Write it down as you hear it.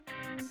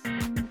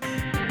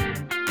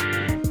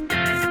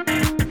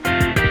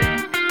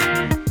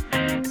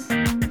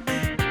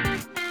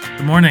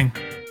Good morning.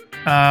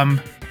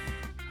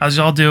 How's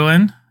y'all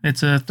doing?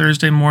 It's a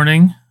Thursday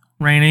morning,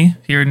 rainy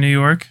here in New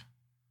York,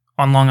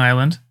 on Long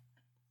Island.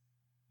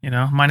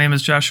 My name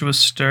is Joshua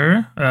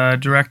Sturr,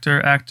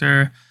 director,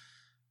 actor,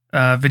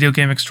 video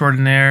game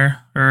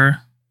extraordinaire, I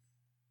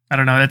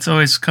don't know, it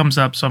always comes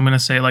up, so I'm going to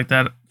say it like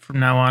that from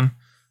now on.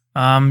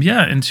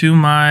 Into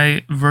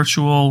my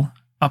virtual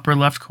upper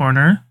left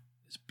corner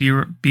is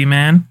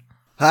B-Man.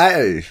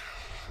 Hi,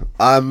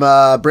 I'm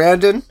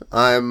Brandon.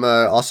 I'm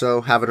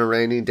also having a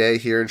rainy day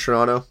here in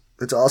Toronto.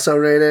 It's also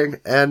raining,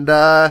 and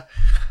I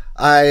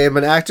am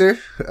an actor.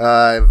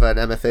 I have an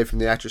MFA from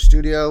the Actors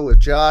Studio with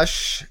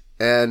Josh,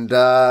 and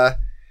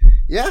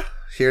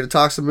here to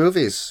talk some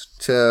movies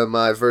to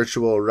my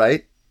virtual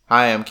right.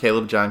 Hi, I'm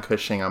Caleb John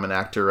Cushing. I'm an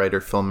actor, writer,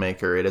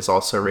 filmmaker. It is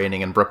also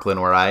raining in Brooklyn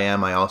where I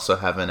am. I also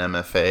have an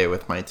MFA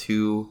with my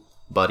two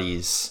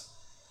buddies,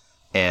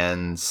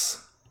 and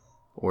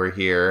we're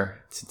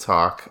here to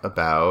talk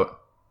about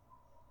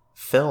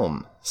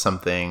film,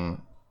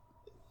 something,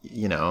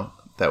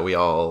 that we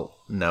all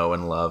know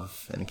and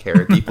love and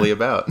care deeply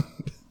about.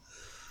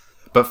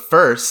 But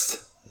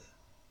first,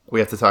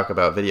 we have to talk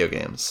about video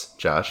games.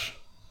 Josh,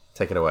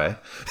 take it away.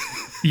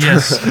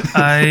 Yes,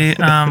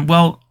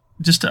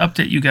 just to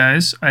update you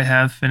guys, I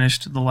have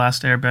finished The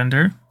Last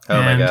Airbender.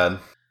 Oh my god.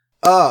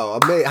 Oh,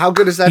 amazing. How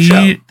good is that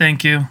show?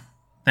 Thank you.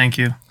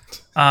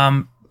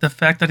 The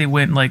fact that he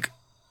went,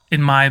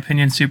 in my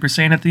opinion, Super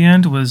Saiyan at the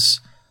end was,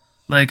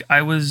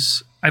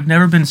 I've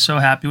never been so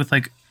happy with,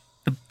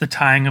 the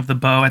tying of the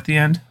bow at the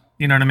end.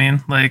 You know what I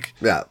mean?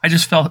 Yeah. I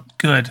just felt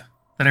good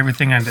that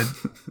everything ended,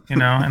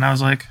 and I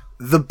was like...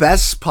 The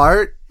best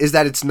part is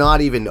that it's not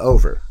even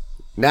over.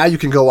 Now you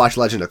can go watch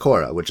Legend of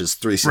Korra, which is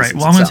 3 seasons. Right.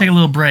 Well, I'm going to take a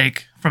little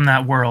break from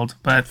that world,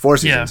 but 4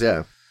 seasons,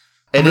 yeah.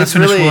 I'm going to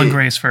finish Will and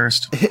Grace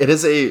first. It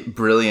is a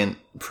brilliant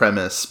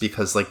premise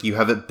because, you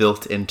have it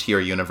built into your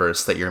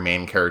universe that your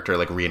main character,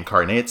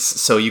 reincarnates,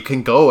 so you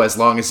can go as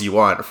long as you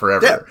want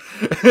forever.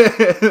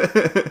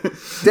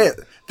 Yeah.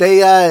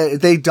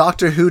 They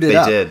Doctor Who'd it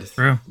up. They did.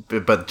 True.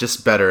 But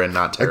just better and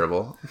not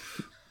terrible.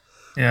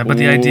 Yeah, but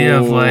the idea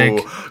of,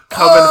 coming for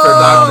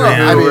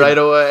Doctor Who right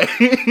away.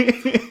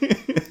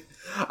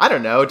 I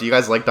don't know. Do you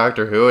guys like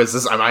Doctor Who?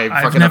 Am I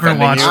I've fucking never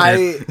offending watched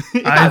you?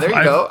 it. There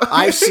you go.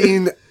 I've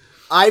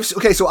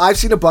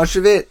seen a bunch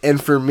of it,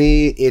 and for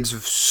me, it's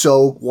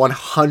so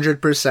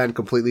 100%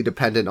 completely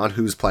dependent on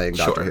who's playing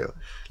Doctor Who.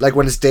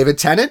 When it's David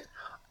Tennant,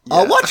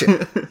 I'll watch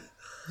it.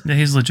 Yeah,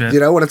 he's legit.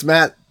 When it's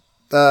Matt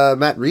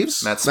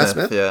Reeves? Matt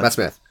Smith, yeah. Matt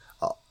Smith.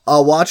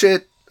 I'll watch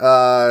it,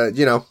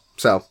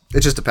 so it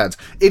just depends.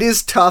 It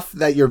is tough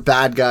that your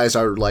bad guys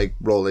are,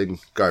 rolling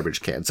garbage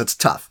cans. It's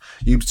tough.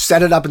 You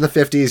set it up in the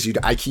 50s.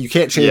 You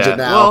can't change it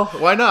now. Well,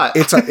 why not?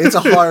 It's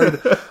a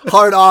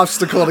hard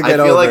obstacle to get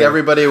over. I feel like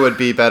everybody would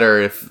be better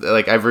if,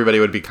 everybody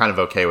would be kind of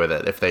okay with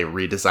it if they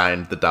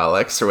redesigned the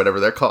Daleks or whatever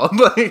they're called.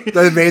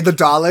 They made the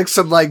Daleks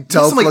some,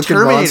 dope-looking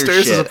Terminator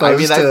monsters. shit.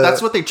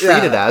 That's what they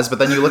treat it as, but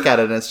then you look at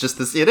it and it's just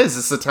this,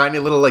 it's a tiny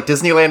little,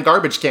 Disneyland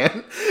garbage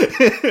can.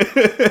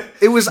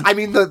 It was,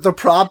 the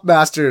prop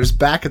masters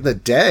back in the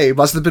day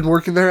must have been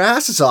working their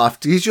asses off.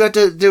 There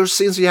were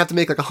scenes where you have to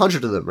make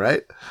 100 of them,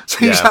 right?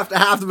 So you just have to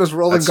have them as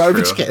rolling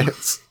garbage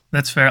cans.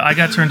 That's fair. I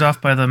got turned off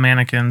by the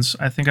mannequins.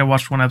 I think I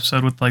watched one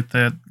episode with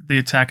the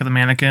attack of the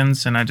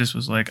mannequins, and I just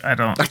was like, I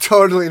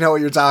totally know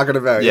what you're talking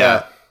about.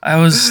 Yeah.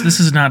 This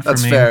is not for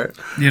me. That's fair.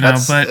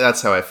 But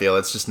that's how I feel.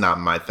 It's just not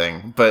my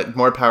thing. But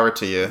more power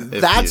to you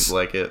if you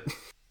like it.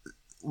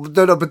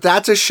 No, but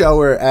that's a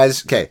show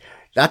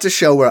that's a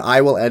show where I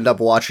will end up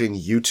watching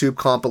YouTube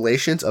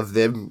compilations of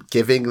them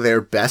giving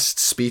their best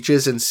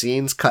speeches and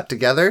scenes cut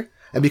together.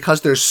 And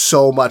because there's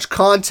so much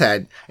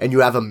content and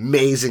you have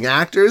amazing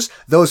actors,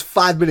 those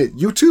 5-minute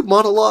YouTube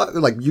monologue,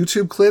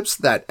 YouTube clips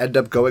that end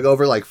up going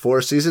over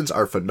 4 seasons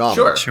are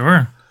phenomenal.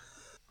 Sure.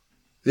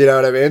 You know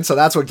what I mean? So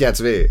that's what gets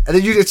me. And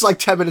then it's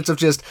 10 minutes of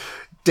just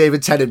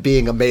David Tennant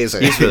being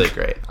amazing. He's really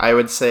great. I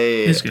would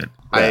say he's good.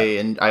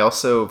 And I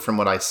also, from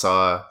what I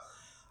saw,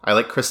 I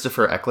like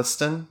Christopher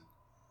Eccleston.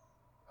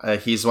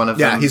 He's one of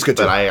them. Yeah, he's good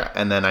too.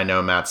 And then I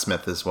know Matt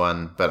Smith is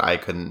one, but I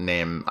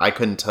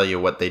couldn't tell you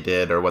what they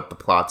did or what the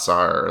plots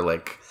are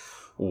or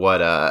what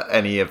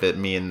any of it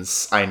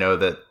means. I know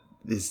that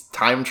is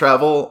time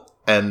travel,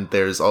 and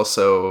there's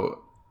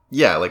also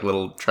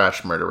little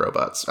trash murder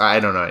robots. I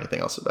don't know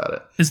anything else about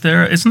it.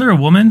 Isn't there a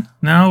woman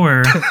now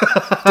or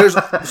there's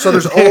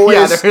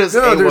always there is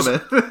a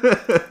woman.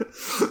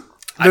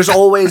 There's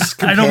always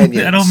companions.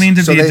 I don't mean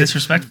to be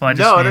disrespectful. I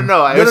just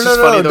no. It was just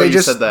funny though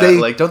you said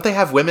that. Don't they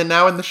have women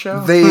now in the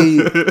show?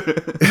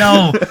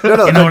 No.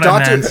 You know what I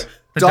meant.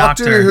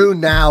 Doctor Who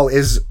now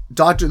is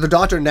the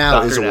Doctor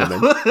now is a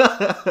woman.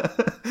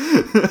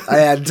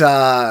 And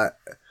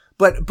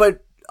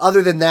but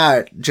other than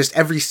that, just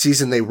every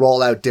season they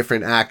roll out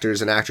different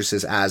actors and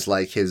actresses as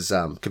his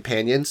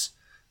companions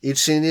each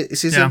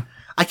season. Yeah.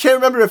 I can't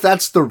remember if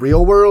that's the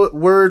real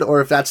word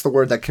or if that's the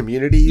word that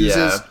Community uses.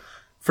 Yeah.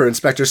 for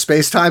Inspector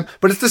Spacetime,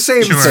 but it's the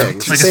same thing.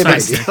 It's the same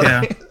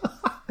idea.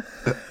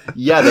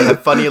 Yeah, they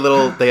have funny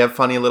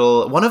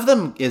little. One of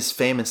them is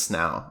famous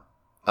now.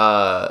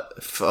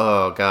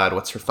 Oh God,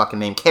 what's her fucking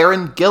name?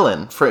 Karen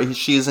Gillan.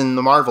 She's in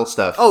the Marvel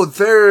stuff. Oh,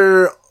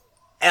 they're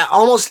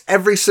almost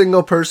every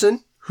single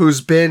person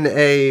who's been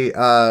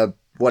a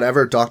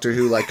whatever Doctor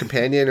Who like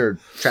companion or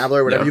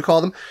traveler, whatever you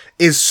call them,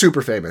 is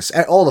super famous.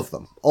 All of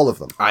them.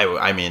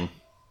 I mean,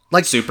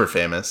 like super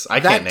famous. I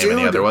can't name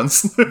any other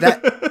ones.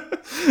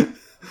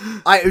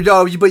 I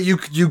know, but you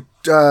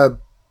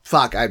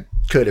fuck. I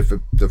could if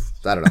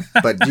I don't know,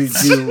 but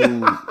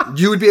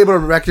you would be able to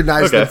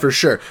recognize them for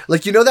sure.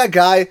 Like the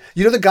guy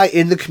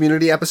in the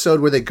Community episode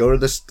where they go to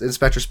this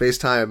Inspector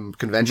Spacetime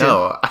convention.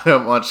 No, I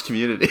don't watch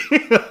Community. I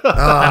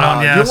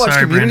don't. Yeah, you watch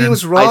Community? Brandon.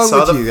 What's wrong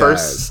with you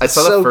guys? I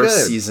saw the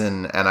first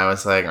season, and I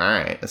was like, all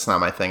right, it's not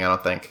my thing. I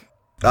don't think.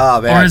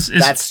 Oh man, or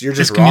you're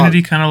just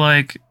Community kind of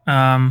like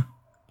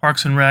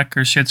Parks and Rec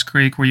or Schitt's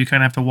Creek, where you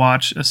kind of have to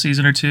watch a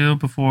season or two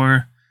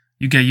before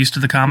you get used to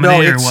the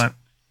comedy, or what?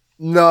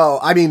 No,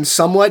 I mean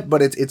somewhat,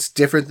 but it's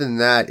different than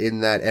that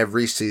in that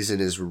every season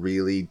is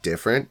really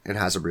different and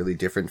has a really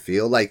different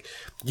feel. Like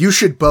you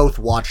should both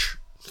watch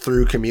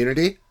through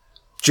Community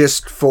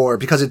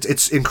because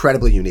it's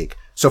incredibly unique.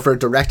 So for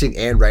directing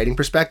and writing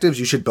perspectives,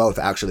 you should both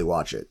actually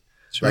watch it.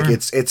 Sure. Like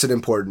it's an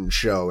important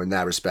show in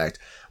that respect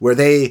where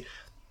they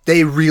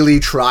really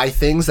try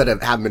things that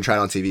haven't been tried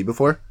on TV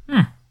before.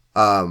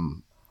 I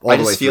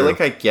just feel like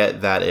I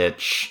get that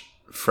itch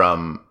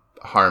from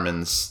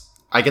Harmon's.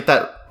 I get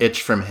that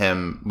itch from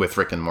him with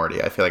Rick and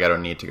Morty. I feel like I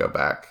don't need to go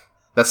back.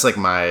 That's like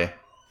my...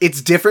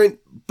 It's different,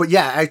 but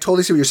yeah, I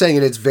totally see what you're saying,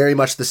 and it's very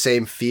much the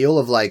same feel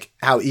of like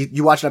how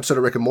you watch an episode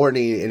of Rick and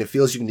Morty, and it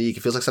feels unique.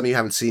 It feels like something you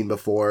haven't seen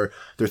before.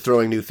 They're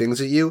throwing new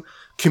things at you.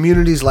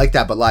 Community's like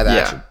that, but live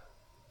action.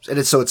 And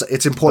it's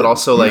important. But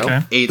also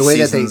like 8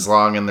 seasons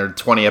long, and they're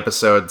 20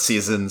 episode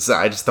seasons.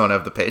 I just don't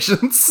have the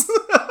patience.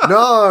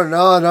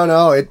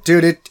 No.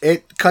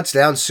 It cuts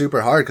down super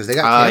hard because they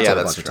got canceled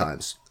a bunch of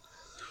times.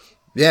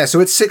 Yeah, so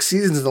it's 6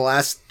 seasons, and the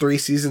last 3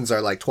 seasons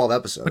are like 12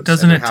 episodes. But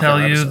doesn't it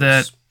tell you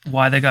that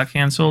why they got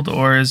canceled,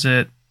 or is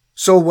it...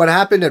 So what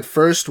happened at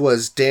first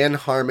was Dan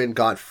Harmon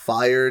got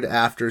fired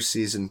after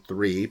season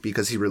 3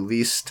 because he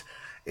released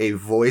a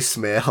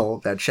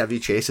voicemail that Chevy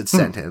Chase had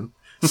sent him,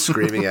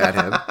 screaming at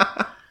him.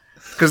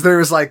 Because there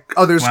was like,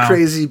 there's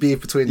crazy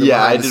beef between them.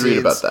 Yeah, I did read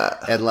about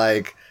that. And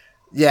like,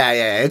 yeah,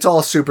 it's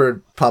all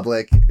super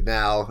public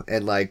now.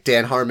 And like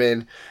Dan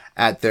Harmon...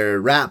 at their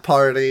rap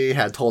party,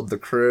 had told the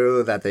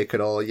crew that they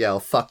could all yell,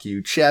 "Fuck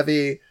you,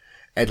 Chevy."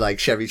 And like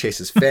Chevy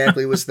Chase's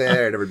family was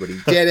there and everybody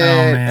did it.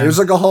 And it was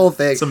like a whole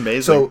thing. It's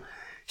amazing. So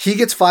he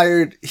gets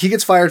fired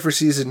for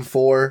season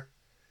 4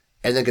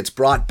 and then gets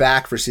brought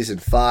back for season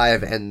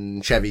 5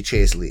 and Chevy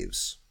Chase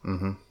leaves.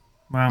 Mm-hmm.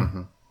 Wow.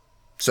 Mm-hmm.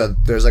 So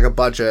there's like a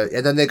bunch of,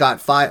 and then they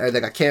got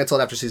canceled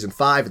after season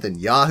 5, and then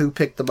Yahoo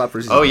picked them up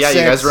for season 6.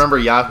 You guys remember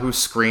Yahoo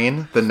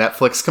Screen, the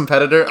Netflix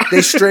competitor?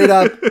 They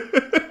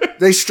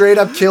straight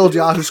up killed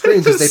Yahoo Screen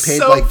because they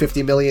paid like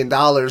 $50 million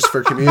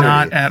for Community.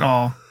 Not at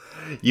all.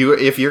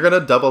 If you're gonna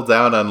double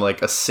down on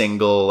like a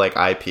single like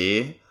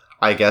IP,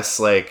 I guess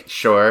like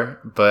sure,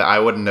 but I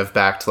wouldn't have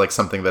backed like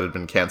something that had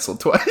been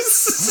canceled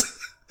twice.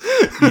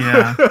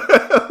 Yeah,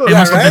 they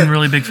must have been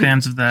really big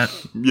fans of that.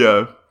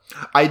 Yeah,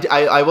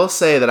 I will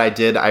say that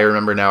I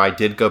remember now I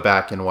did go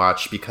back and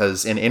watch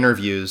because in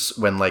interviews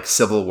when like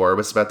Civil War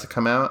was about to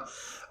come out,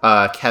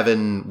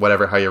 Kevin,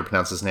 whatever how you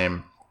pronounce his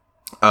name.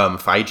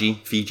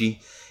 Fiji.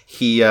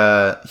 He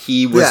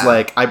was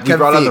like, we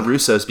brought on the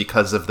Russos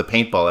because of the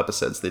paintball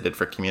episodes they did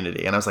for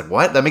Community, and I was like,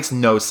 what? That makes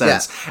no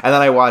sense. Yeah. And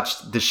then I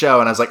watched the show,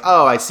 and I was like,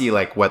 oh, I see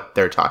like what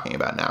they're talking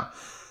about now.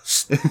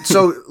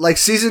 So like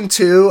season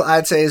 2,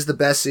 I'd say is the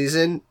best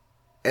season,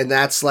 and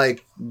that's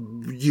like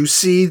you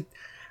see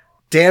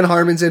Dan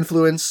Harmon's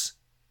influence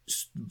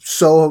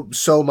so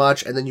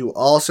much, and then you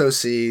also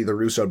see the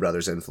Russo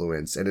brothers'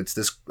 influence, and it's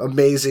this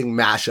amazing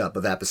mashup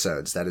of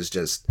episodes that is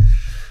just.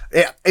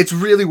 It's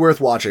really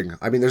worth watching.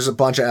 I mean, there's a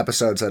bunch of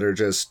episodes that are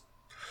just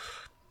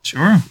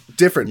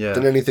different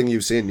than anything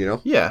you've seen, you know?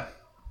 Yeah.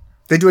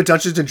 They do a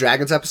Dungeons and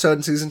Dragons episode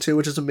in season 2,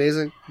 which is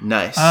amazing.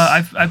 Nice.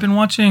 I've been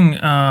watching,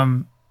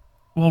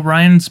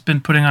 Ryan's been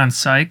putting on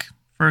Psych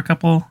for a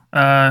couple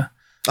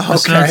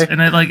episodes,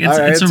 and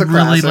it's a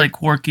really like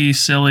quirky,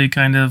 silly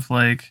kind of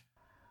like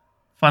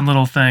fun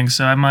little thing.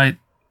 So I might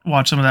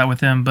watch some of that with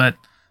him, but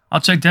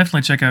I'll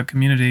definitely check out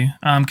Community.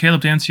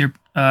 Caleb, to answer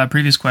your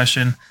previous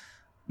question,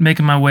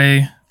 making my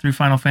way through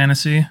Final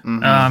Fantasy,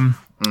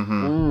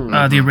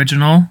 the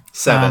original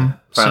 7,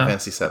 Final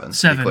Fantasy 7,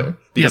 7,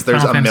 because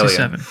there's Final a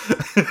million.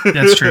 Fantasy 7.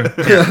 That's true.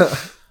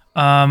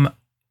 Yeah.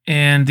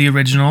 And the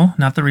original,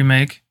 not the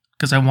remake,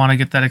 because I want to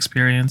get that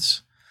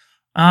experience.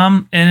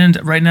 And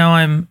right now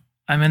I'm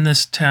in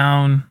this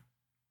town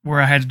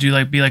where I had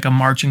to be like a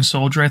marching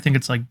soldier. I think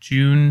it's like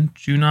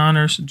Junon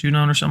or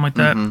something like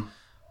that.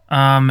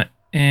 Mm-hmm.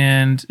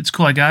 And it's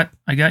cool. I got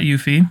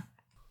Yuffie.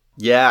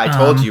 Yeah, I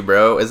told you,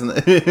 bro,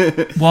 isn't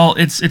it? Well,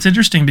 it's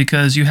interesting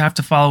because you have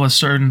to follow a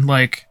certain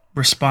like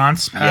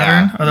response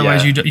pattern. Yeah,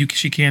 Otherwise, yeah.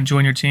 she can't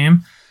join your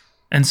team.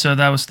 And so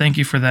that was thank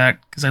you for that,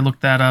 because I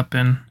looked that up,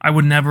 and I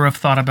would never have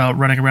thought about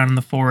running around in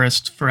the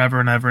forest forever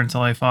and ever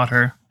until I fought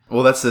her.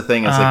 Well, that's the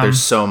thing, is like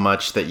there's so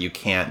much that you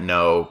can't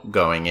know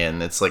going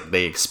in. It's like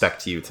they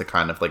expect you to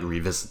kind of like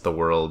revisit the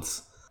world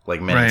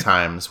like many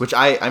times, which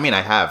I mean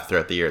I have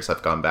throughout the years.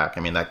 I've gone back. I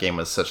mean, that game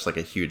was such like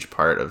a huge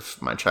part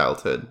of my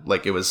childhood.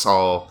 Like it was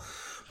all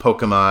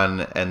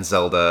Pokemon and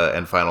Zelda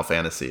and Final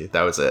Fantasy.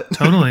 That was it.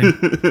 Totally.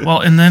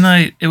 Well, and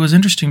then it was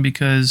interesting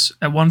because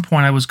at one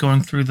point I was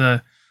going through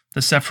the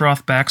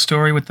Sephiroth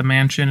backstory with the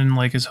mansion and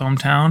like his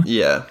hometown.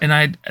 Yeah.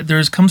 And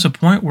there's comes a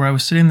point where I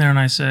was sitting there and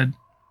I said,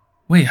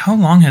 wait, how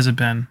long has it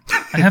been?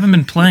 I haven't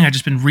been playing, I've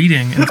just been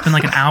reading, and it's been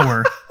like an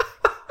hour.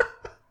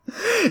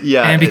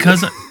 Yeah. And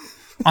because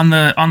on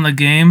the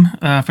game,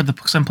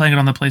 because I'm playing it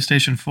on the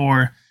PlayStation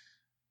 4,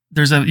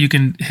 you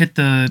can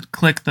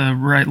click the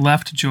right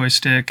left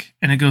joystick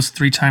and it goes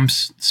 3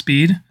 times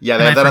speed. Yeah,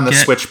 they have that on the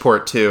Switch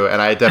port too,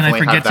 and I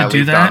definitely have that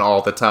leave down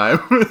all the time.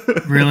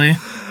 Really?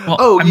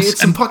 Well,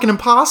 it's fucking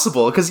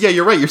impossible. Because yeah,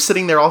 you're right. You're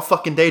sitting there all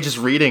fucking day just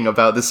reading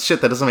about this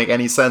shit that doesn't make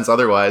any sense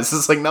otherwise.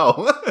 It's like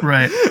no.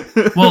 Right.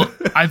 Well,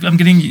 I'm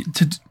getting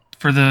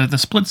for the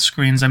split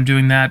screens. I'm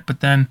doing that, but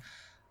then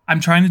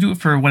I'm trying to do it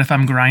for if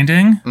I'm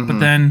grinding. Mm-hmm. But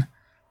then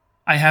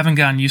I haven't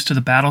gotten used to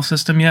the battle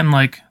system yet, and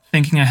like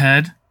thinking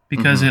ahead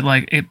because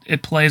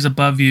it plays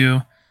above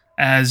you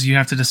as you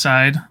have to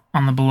decide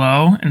on the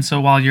below, and so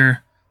while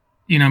you're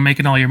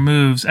making all your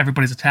moves,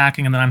 everybody's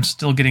attacking, and then I'm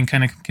still getting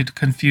kind of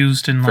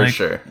confused and like, for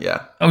sure,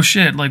 yeah. Oh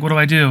shit! Like, what do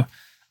I do?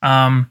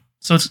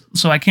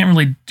 So I can't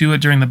really do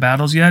it during the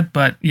battles yet.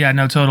 But yeah,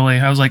 no, totally.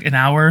 I was like an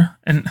hour,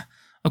 and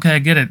okay, I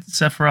get it.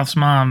 Sephiroth's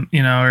mom,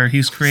 or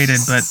he's created,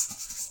 but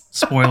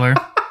spoiler.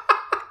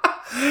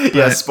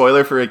 Yeah,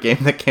 spoiler for a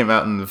game that came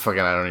out in fucking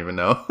I don't even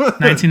know.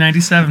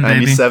 1997,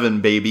 baby. 97,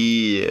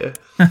 baby.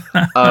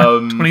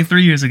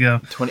 23 years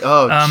ago.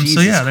 Jesus so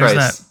yeah, there's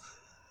Christ.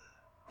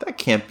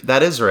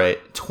 That is right.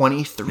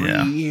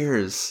 23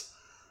 years.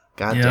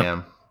 God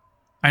damn.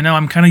 I know,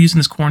 I'm kind of using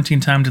this quarantine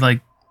time to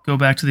like go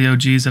back to the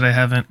OGs that I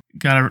haven't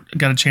got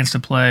a chance to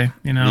play,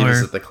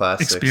 Revisit the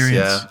classics.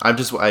 Experience.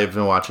 Yeah. I've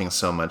been watching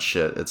so much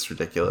shit. It's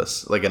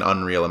ridiculous. Like an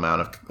unreal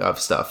amount of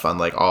stuff on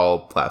like all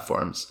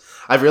platforms.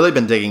 I've really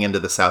been digging into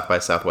the South by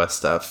Southwest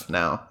stuff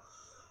now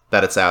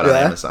that it's out on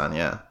Amazon.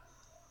 Yeah.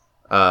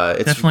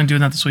 It's definitely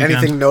doing that this weekend.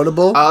 Anything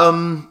notable?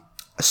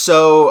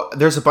 So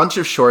there's a bunch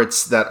of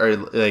shorts that are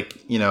like,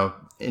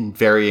 in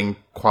varying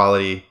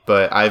quality,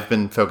 but I've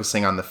been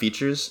focusing on the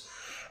features.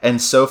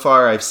 And so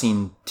far I've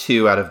seen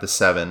 2 out of the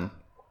 7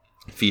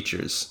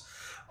 features.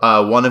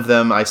 One of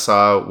them I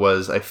saw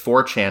was a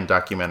 4chan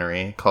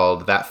documentary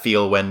called That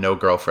Feel When No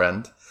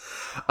Girlfriend.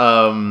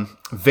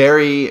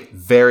 Very,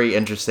 very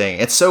interesting.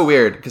 It's so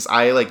weird because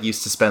I like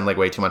used to spend like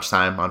way too much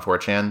time on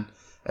 4chan,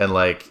 and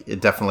like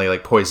it definitely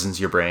like poisons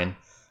your brain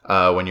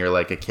when you're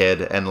like a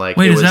kid. And like,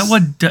 wait, is that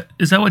what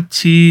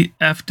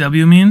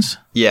TFW means?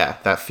 Yeah,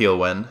 that feel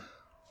when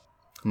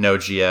no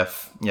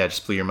GF. Yeah,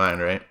 just blew your mind,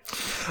 right?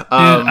 Dude,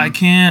 I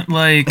can't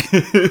like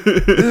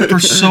for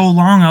so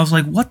long. I was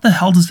like, what the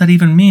hell does that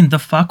even mean? The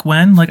fuck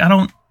when? Like, I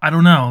don't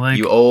know. Like,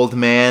 you old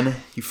man,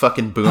 you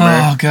fucking boomer.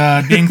 Oh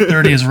god, being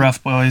 30 is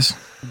rough, boys.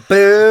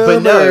 Boomer.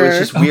 But no, it was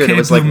just weird. Okay, It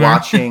was boomer.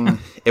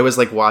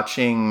 like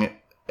watching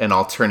an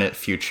alternate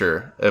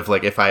future of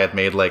like if I had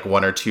made like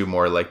 1 or 2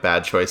 more like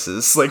bad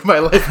choices, like my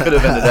life could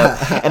have ended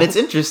up. And it's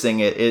interesting.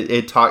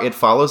 It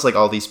follows like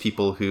all these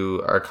people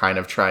who are kind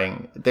of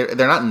trying. They're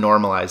not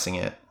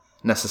normalizing it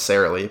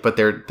necessarily, but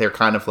they're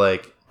kind of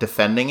like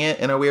defending it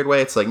in a weird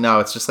way. It's like, no,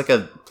 it's just like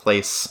a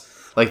place.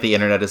 Like the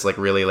internet is like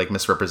really like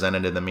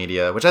misrepresented in the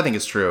media, which I think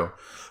is true.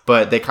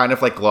 But they kind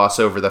of like gloss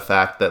over the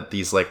fact that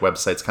these like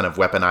websites kind of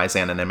weaponize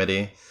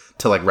anonymity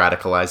to like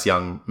radicalize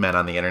young men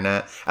on the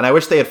internet. And I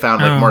wish they had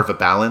found like more of a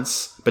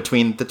balance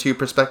between the 2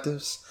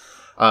 perspectives.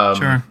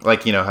 Sure.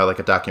 Like, how like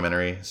a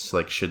documentary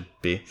like should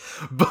be.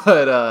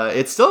 But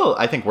it's still,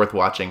 I think, worth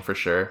watching for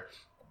sure.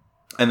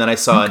 And then I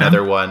saw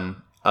another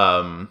one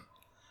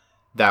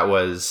that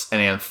was an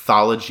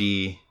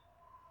anthology.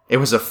 It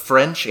was a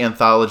French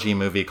anthology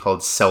movie called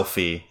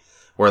Selfie,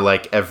 where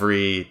like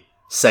every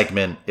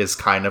segment is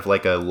kind of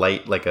like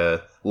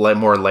a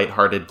more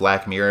lighthearted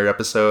Black Mirror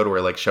episode,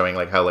 where like showing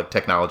like how like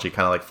technology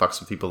kind of like fucks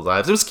with people's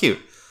lives. It was cute.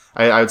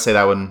 I would say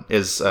that one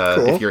is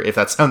cool. If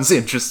that sounds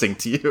interesting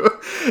to you,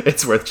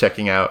 it's worth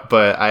checking out.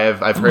 But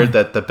I've heard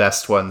that the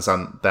best ones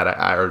on that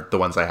are the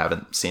ones I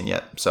haven't seen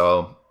yet.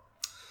 So,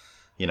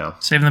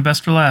 saving the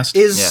best for last.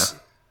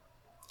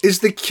 Is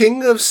The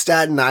King of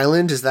Staten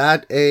Island, is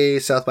that a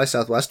South by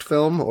Southwest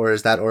film, or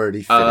is that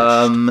already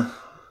finished?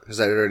 Has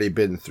that already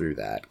been through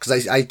that?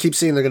 Because I keep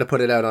seeing they're going to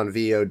put it out on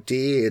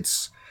VOD.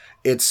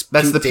 That's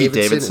the Pete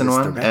Davidson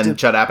one, and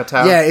Judd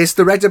Apatow. Yeah, it's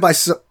directed by.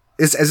 Is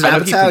it Apatow? I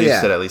know he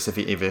produced it, at least if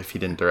he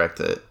didn't direct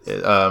it.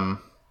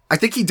 I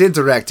think he did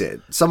direct it.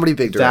 Somebody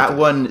big directed that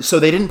one. So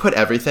they didn't put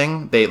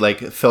everything. They like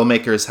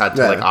filmmakers had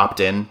to like opt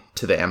in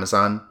to the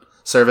Amazon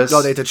service.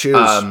 No, they had to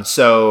choose.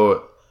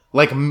 So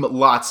like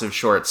lots of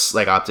shorts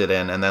like opted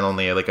in, and then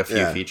only like a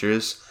few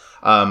features.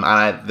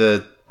 And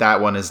the that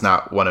one is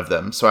not one of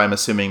them. So I'm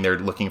assuming they're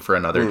looking for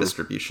another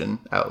distribution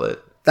outlet.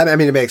 I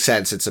mean, it makes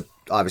sense. It's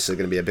obviously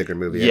going to be a bigger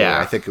movie. Yeah.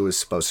 Anyway. I think it was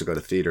supposed to go to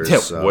theaters. Yeah,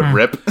 so. would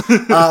rip.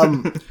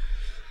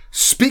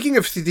 Speaking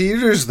of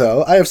theaters,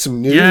 though, I have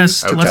some news.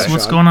 Yes, to what's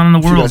touch on, going on in the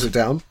if you world? guys are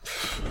down.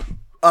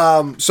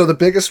 So the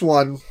biggest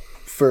one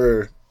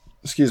for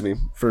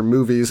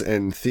movies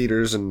and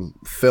theaters and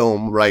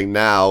film right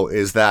now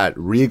is that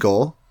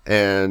Regal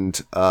and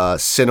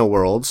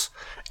Cineworlds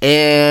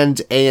and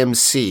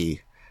AMC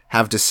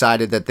have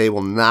decided that they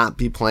will not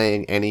be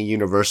playing any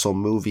Universal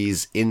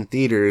movies in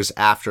theaters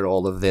after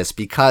all of this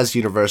because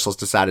Universal's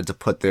decided to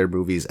put their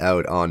movies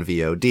out on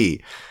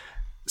VOD.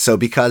 So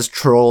because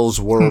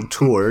Trolls World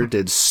Tour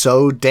did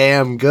so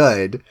damn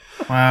good,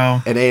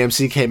 wow, and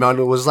AMC came out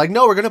and was like,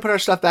 no, we're going to put our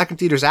stuff back in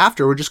theaters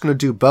after. We're just going to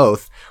do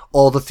both.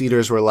 All the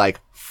theaters were like,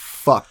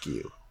 fuck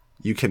you.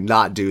 You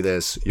cannot do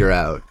this. You're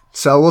out.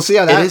 So we'll see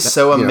how that... It is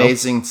so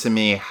amazing to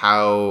me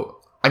how...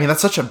 I mean,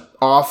 that's such an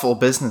awful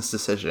business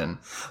decision.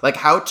 Like,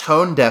 how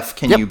tone deaf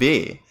can you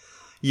be?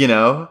 You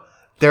know?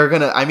 They're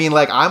going to... I mean,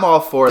 like, I'm all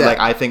for... Like,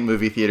 I think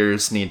movie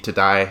theaters need to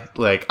die.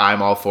 Like,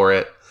 I'm all for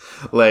it.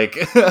 Like,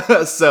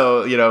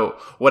 so, you know,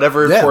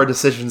 whatever poor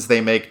decisions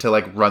they make to,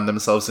 like, run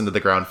themselves into the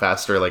ground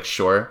faster, like,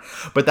 sure.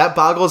 But that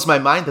boggles my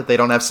mind that they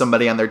don't have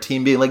somebody on their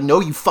team being like,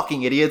 no, you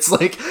fucking idiots.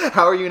 Like,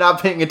 how are you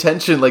not paying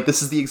attention? Like,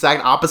 this is the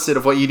exact opposite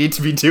of what you need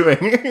to be doing.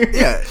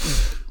 Yeah.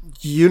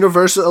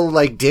 Universal,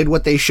 like, did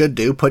what they should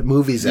do, put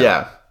movies out.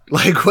 Yeah.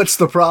 Like, what's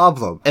the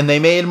problem? And they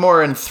made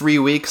more in 3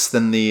 weeks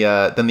than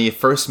the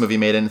first movie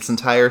made in its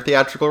entire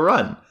theatrical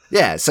run.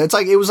 Yeah, so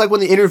it was like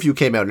when The Interview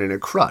came out and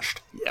it crushed.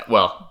 Yeah,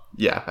 well...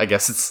 Yeah, I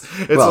guess it's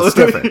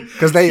different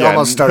because they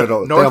almost started.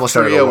 North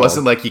Korea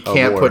wasn't like you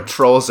can't put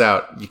trolls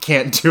out. You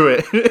can't do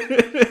it.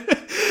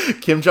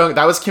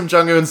 That was Kim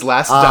Jong-un's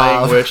last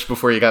dying wish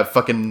before he got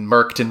fucking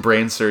murked in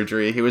brain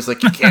surgery. He was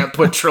like, you can't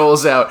put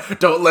trolls out.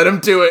 Don't let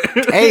him do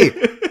it. Hey,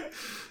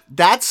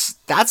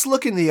 that's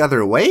looking the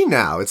other way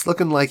now. It's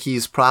looking like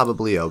he's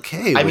probably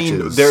okay. I mean,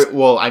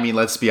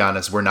 let's be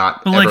honest. We're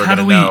not. But like, ever how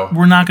do gonna know.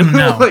 We're not going to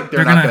know. Like,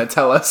 they're not going to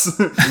tell us.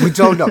 We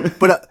don't know,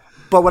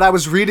 But what I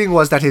was reading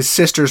was that his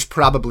sister's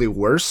probably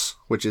worse,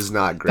 which is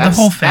not great. The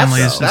whole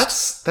family is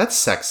that's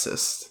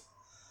sexist.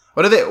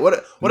 What are they? What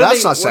are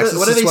that's they? not sexist.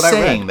 What are they what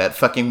saying? That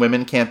fucking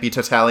women can't be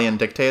totalitarian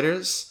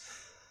dictators?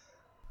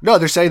 No,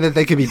 they're saying that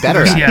they could be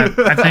better at it. Yeah,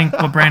 I think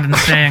what Brandon's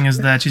saying is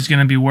that she's going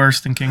to be worse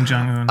than Kim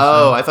Jong-un. So.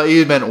 Oh, I thought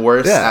you meant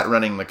worse at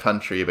running the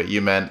country, but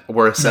you meant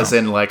worse as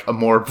in like a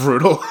more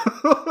brutal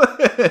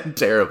and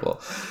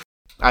terrible.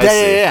 I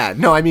see. Yeah.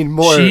 No, I mean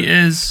more. She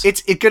is.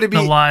 It's gonna be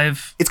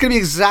alive. It's gonna be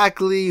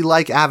exactly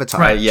like Avatar.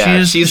 Right.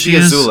 Yeah. She's the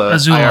Azula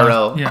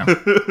IRL. Yeah.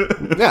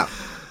 Yeah.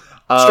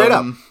 Straight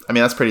up. I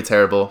mean, that's pretty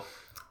terrible.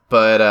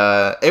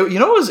 But you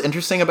know what was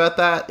interesting about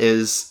that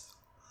is,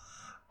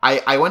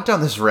 I went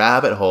down this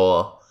rabbit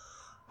hole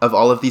of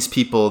all of these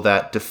people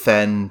that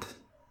defend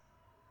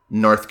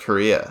North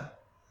Korea.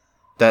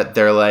 That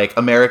they're like,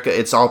 America,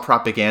 it's all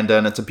propaganda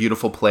and it's a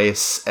beautiful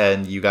place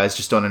and you guys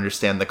just don't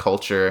understand the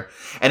culture.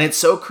 And it's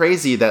so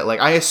crazy that, like,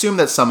 I assume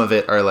that some of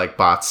it are like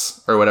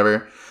bots or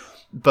whatever,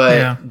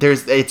 but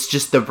it's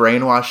just the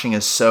brainwashing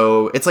is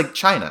so, it's like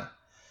China,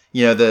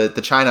 you know,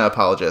 the China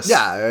apologists.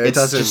 Yeah, it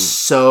doesn't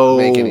just so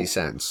make any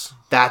sense.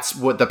 That's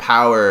what the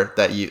power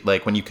that you,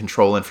 like, when you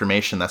control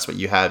information, that's what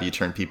you have. You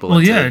turn people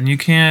into and you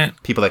can't,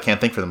 people that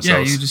can't think for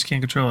themselves. Yeah, you just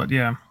can't control it.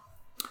 Yeah.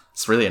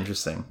 It's really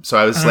interesting. So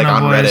I was like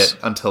on Reddit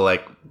until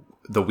like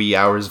the wee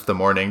hours of the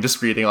morning, just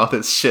reading all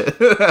this shit.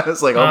 I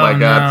was like, oh my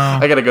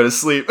God, I gotta go to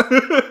sleep.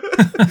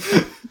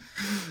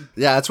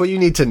 Yeah, that's what you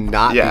need to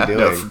not be doing.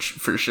 No,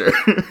 for sure.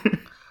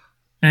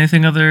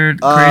 Anything other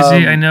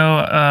crazy? I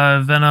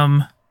know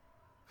Venom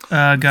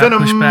got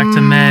pushed back to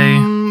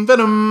May.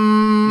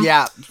 Venom.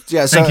 Yeah.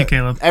 Thank you,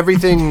 Caleb.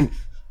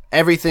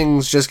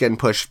 Everything's just getting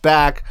pushed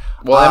back.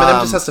 Well,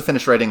 Eminem just has to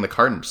finish writing the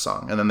Carnage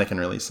song, and then they can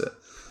release it.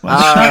 Well,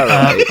 shut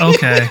up.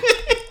 Okay.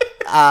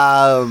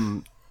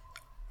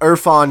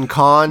 Irfan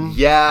Khan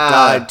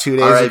died 2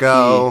 days R.I.P.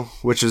 ago,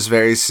 which is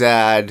very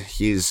sad.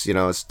 He's,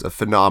 a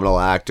phenomenal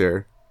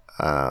actor.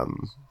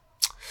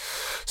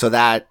 So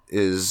that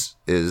is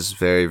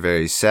very,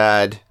 very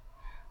sad.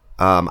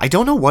 I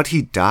don't know what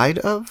he died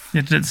of.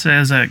 Did it say,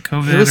 is that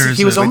COVID?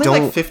 He was only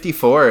like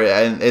 54,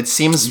 and it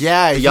seems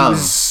young.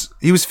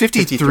 He was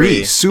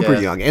 53, super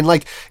young. And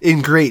like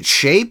in great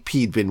shape.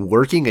 He'd been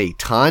working a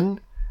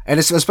ton. And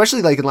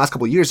especially like in the last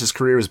couple of years, his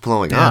career was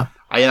blowing up.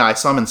 I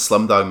saw him in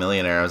Slumdog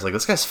Millionaire. I was like,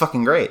 this guy's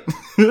fucking great.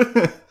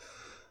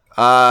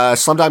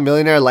 Slumdog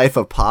Millionaire, Life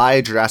of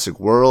Pi, Jurassic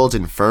World,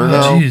 Inferno.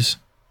 Oh, jeez.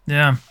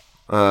 Yeah.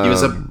 He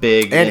was a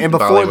big and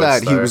before Bollywood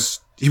that, star.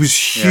 he was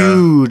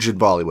huge in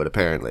Bollywood,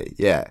 apparently.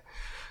 Yeah.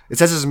 It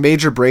says his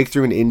major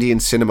breakthrough in Indian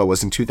cinema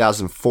was in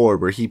 2004,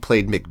 where he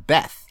played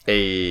Macbeth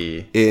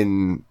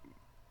in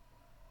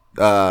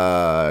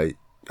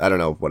I don't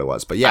know what it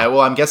was, but yeah. Well,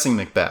 I'm guessing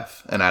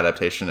Macbeth, an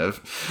adaptation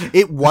of...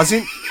 It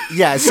wasn't...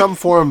 Yeah, some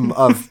form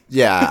of...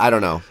 Yeah, I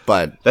don't know,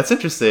 but... That's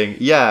interesting.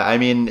 Yeah, I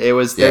mean, it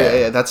was...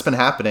 That's been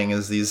happening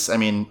is these... I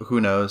mean, who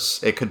knows?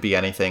 It could be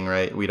anything,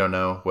 right? We don't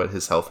know what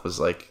his health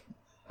was like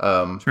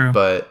True.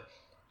 But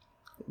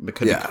it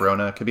could be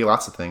Corona. It could be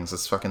lots of things.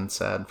 It's fucking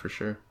sad for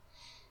sure.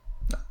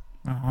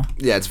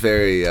 Yeah, it's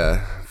very,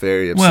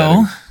 very upsetting.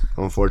 Well,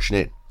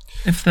 unfortunate.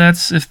 If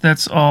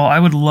that's all, I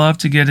would love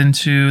to get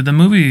into the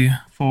movie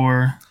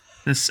for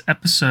this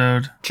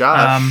episode.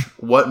 Josh,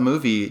 what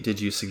movie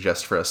did you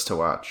suggest for us to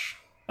watch?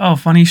 Oh,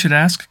 funny you should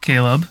ask,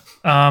 Caleb.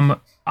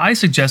 I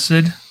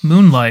suggested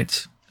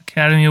Moonlight,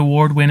 Academy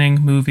Award-winning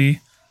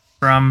movie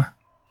from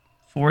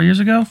 4 years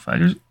ago? 5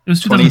 years? It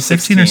was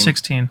 2015 or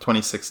 16?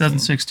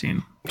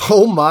 2016.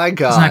 Oh my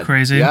god. Isn't that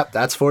crazy? Yep,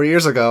 that's 4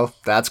 years ago.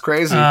 That's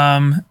crazy.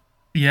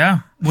 Yeah.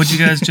 What'd you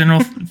guys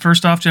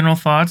first off, general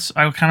thoughts?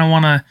 I kind of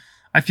want to,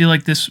 I feel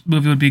like this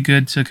movie would be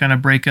good to kind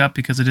of break up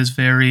because it is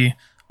very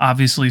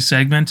obviously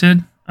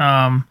segmented.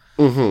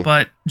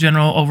 But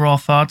general overall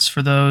thoughts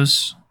for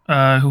those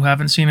who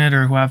haven't seen it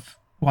or who have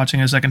watching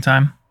it a second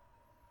time.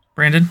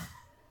 Brandon?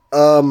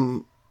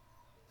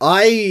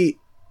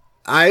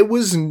 I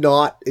was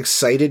not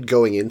excited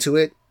going into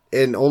it,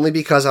 and only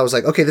because I was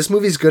like, okay, this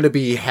movie's going to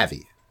be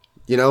heavy.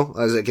 You know?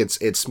 I was like,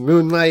 it's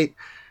Moonlight.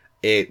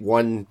 It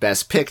won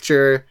Best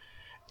Picture.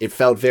 It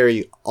felt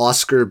very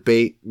Oscar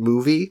bait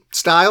movie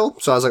style.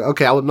 So I was like,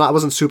 okay, I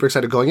wasn't super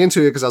excited going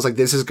into it because I was like,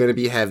 this is going to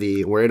be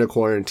heavy. We're in a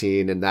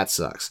quarantine and that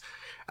sucks.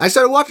 I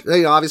started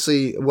watching,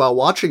 obviously while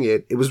watching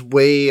it, it was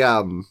way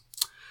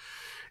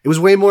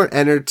more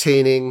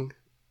entertaining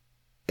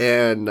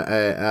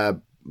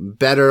and,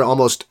 better,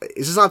 almost,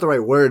 this is not the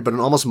right word, but an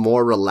almost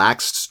more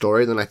relaxed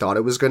story than I thought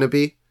it was going to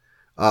be.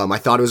 I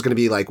thought it was going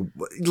to be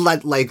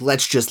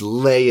let's just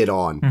lay it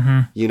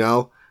on, you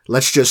know?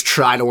 Let's just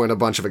try to win a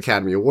bunch of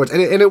Academy Awards.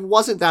 And it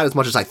wasn't that as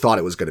much as I thought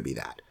it was going to be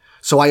that.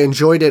 So I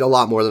enjoyed it a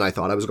lot more than I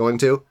thought I was going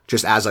to,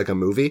 just as like a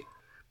movie.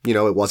 You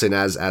know, it wasn't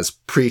as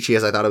preachy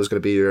as I thought it was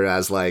going to be, or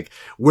as like,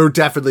 we're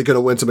definitely going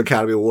to win some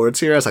Academy Awards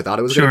here as I thought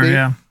it was going to be.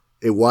 Yeah.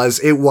 It was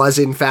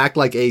in fact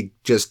like a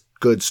just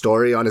good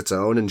story on its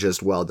own and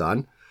just well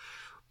done.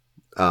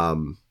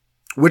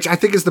 Which I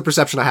think is the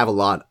perception I have a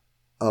lot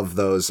of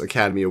those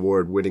Academy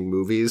Award winning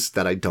movies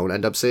that I don't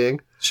end up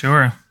seeing.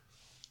 Sure.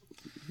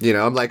 You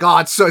know, I'm like, oh,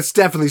 it's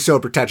definitely so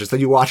pretentious. Then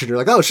you watch it and you're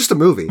like, oh, it's just a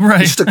movie. Right.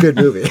 It's just a good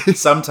movie.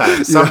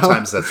 Sometimes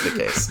that's the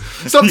case.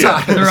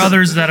 Sometimes. There are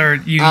others that are,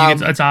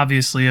 it's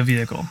obviously a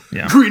vehicle.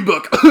 Yeah. Green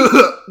Book.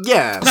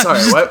 Yeah. Sorry,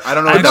 what? I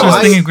don't know I what that was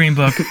was. thinking Green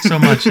Book so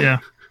much, yeah.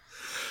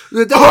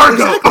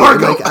 Argo!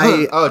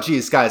 Like, oh,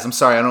 geez, guys, I'm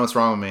sorry. I don't know what's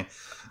wrong with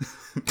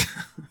me.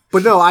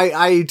 But no,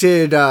 I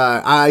did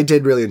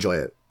really enjoy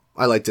it.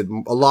 I liked it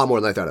a lot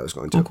more than I thought I was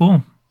going to.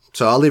 Cool.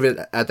 So I'll leave it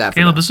at that.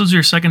 Caleb, this was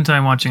your second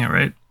time watching it,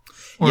 right?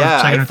 Or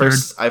yeah, second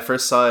I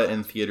first saw it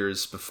in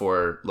theaters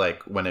before,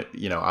 like, when it,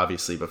 you know,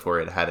 obviously before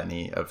it had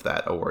any of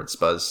that awards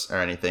buzz or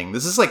anything.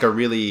 This is like a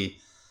really,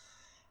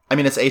 I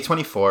mean, it's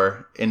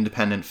A24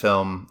 independent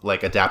film,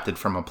 like adapted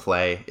from a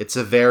play. It's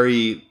a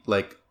very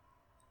like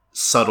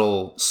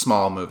subtle,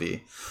 small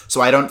movie. So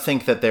I don't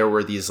think that there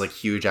were these like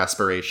huge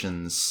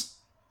aspirations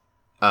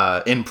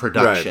in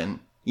production. Right.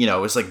 You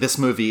know, it's like this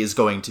movie is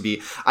going to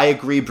be, I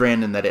agree,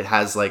 Brandon, that it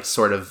has like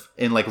sort of,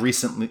 in like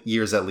recent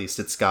years at least,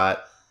 it's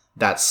got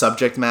that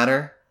subject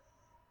matter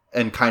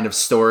and kind of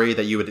story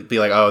that you would be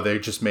like, oh, they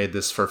just made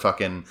this for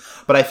fucking,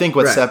 but I think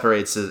what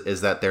separates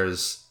is that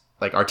there's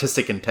like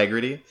artistic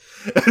integrity.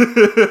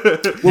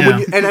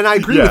 Well, and I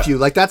agree with you.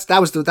 Like that's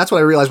what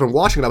I realized when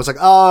watching it. I was like,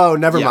 oh,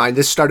 never mind.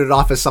 This started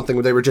off as something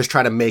where they were just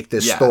trying to make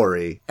this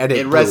story, and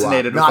it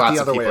resonated with lots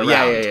of people.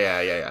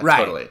 Yeah,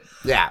 right. Totally.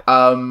 Yeah.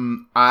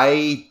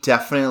 I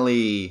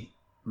definitely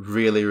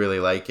really, really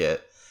like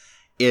it.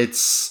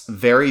 It's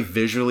very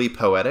visually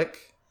poetic,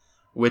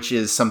 which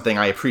is something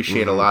I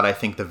appreciate a lot. I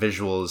think the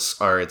visuals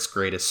are its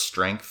greatest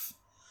strength.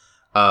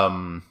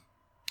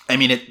 I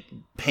mean, it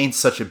paints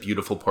such a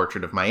beautiful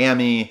portrait of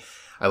Miami.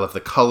 I love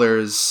the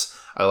colors.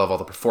 I love all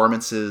the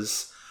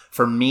performances.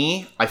 For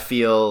me, I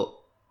feel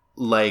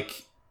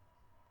like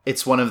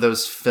it's one of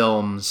those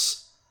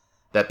films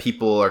that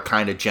people are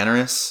kind of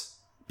generous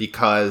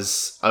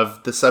because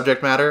of the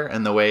subject matter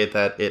and the way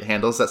that it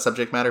handles that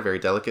subject matter very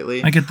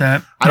delicately. I get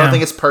that. I don't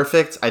think it's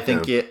perfect. I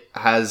think it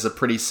has a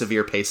pretty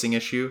severe pacing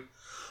issue.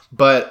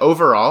 But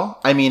overall,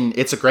 I mean,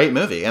 it's a great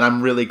movie. And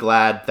I'm really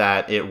glad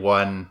that it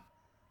won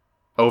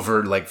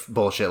over like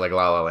bullshit like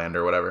La La Land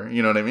or whatever.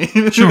 You know what I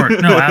mean? Sure.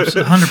 No,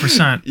 absolutely.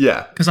 100%.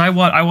 Yeah. Because I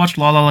watched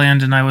La La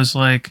Land and I was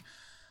like,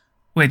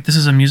 wait, this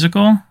is a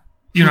musical?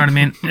 You know what I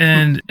mean?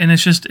 And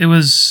it's just, there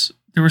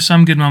were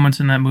some good moments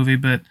in that movie,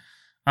 but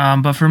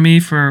for me,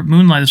 for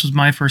Moonlight, this was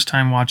my first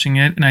time watching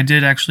it. And I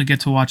did actually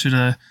get to watch it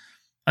a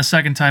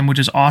second time, which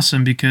is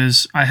awesome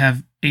because I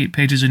have 8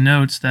 pages of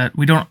notes that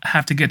we don't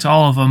have to get to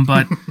all of them,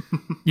 but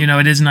you know,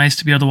 it is nice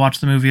to be able to watch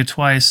the movie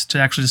twice to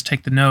actually just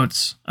take the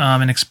notes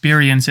and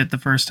experience it the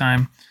first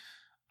time.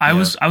 I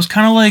was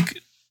kind of like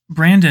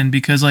Brandon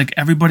because like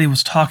everybody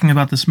was talking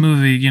about this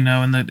movie, you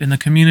know, in the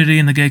community,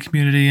 in the gay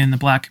community, in the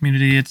black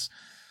community.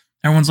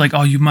 Everyone's like,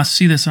 oh, you must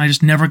see this, and I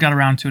just never got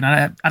around to it.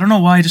 And I don't know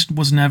why, I just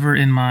was never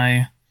in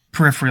my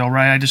peripheral,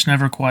 right? I just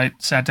never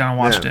quite sat down and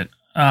watched it.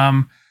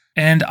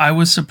 And I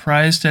was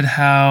surprised at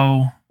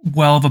how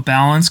well of a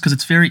balance, because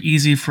it's very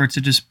easy for it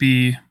to just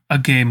be a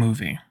gay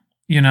movie,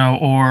 you know,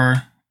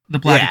 or the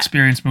Black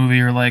Experience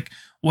movie, or like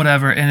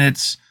whatever. And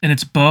it's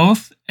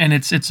both, and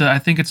I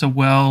think it's a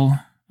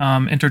well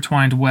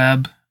intertwined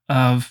web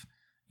of,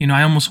 you know,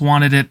 I almost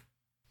wanted it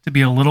to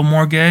be a little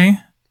more gay,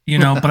 you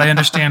know, but I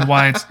understand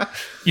why it's,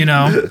 you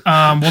know,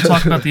 we'll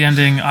talk about the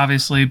ending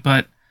obviously,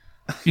 but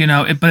you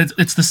know,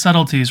 it's the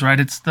subtleties, right?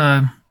 It's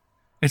the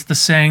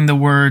saying the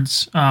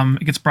words.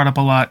 It gets brought up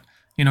a lot,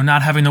 you know,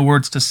 not having the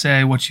words to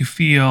say what you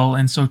feel,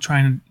 and so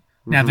trying to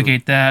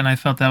navigate that. And I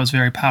felt that was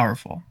very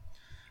powerful.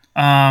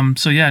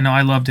 So yeah, no,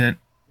 I loved it.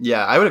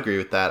 Yeah, I would agree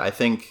with that. I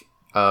think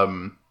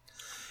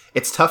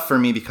it's tough for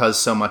me because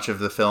so much of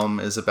the film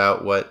is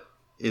about what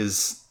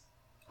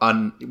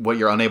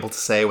you're unable to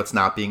say, what's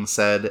not being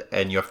said,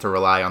 and you have to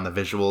rely on the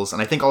visuals.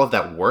 And I think all of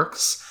that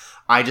works.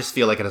 I just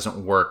feel like it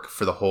doesn't work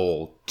for the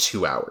whole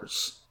 2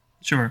 hours.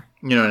 Sure.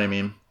 You know what I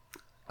mean?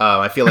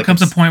 I feel like there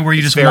comes a point where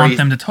you just want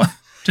them to talk,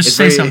 just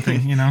say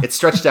something, you know? It's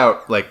stretched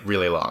out like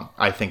really long.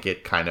 I think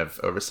it kind of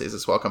overstays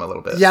its welcome a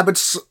little bit. Yeah,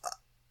 but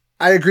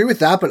I agree with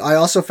that, but I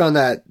also found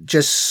that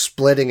just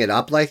splitting it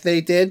up like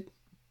they did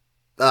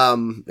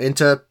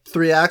into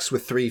 3 acts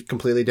with 3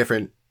 completely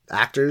different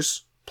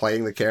actors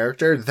playing the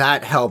character,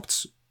 that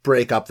helped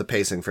break up the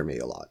pacing for me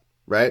a lot,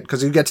 right?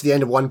 Because you get to the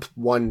end of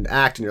one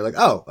act and you're like,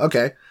 oh,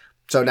 okay.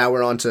 So now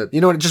we're on to, you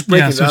know what, just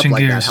breaking it up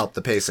like that helped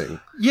the pacing.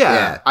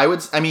 Yeah. I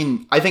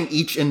think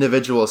each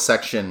individual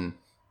section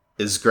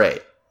is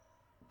great.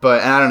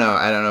 But and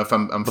I don't know if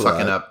I'm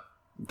fucking up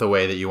the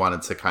way that you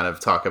wanted to kind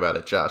of talk about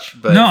it, Josh.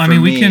 But no, I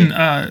mean, we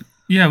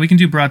can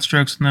do broad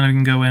strokes and then I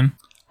can go in.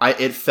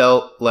 It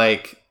felt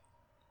like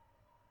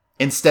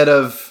instead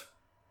of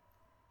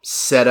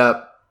set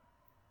up,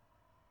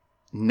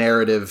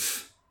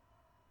 narrative,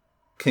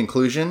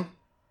 conclusion,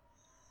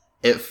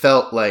 it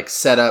felt like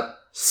set up,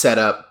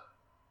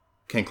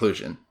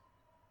 conclusion.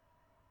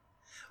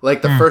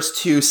 Like the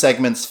first 2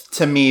 segments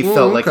to me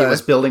felt like it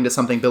was building to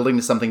something,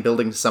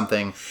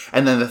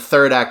 and then the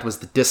third act was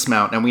the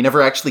dismount, and we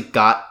never actually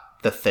got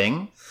the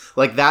thing.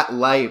 Like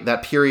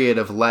that period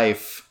of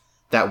life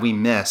that we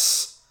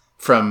miss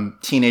from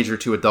teenager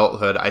to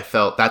adulthood, I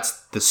felt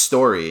that's the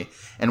story,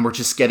 and we're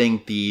just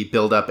getting the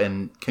build up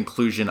and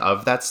conclusion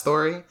of that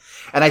story.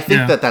 And I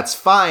think that's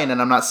fine,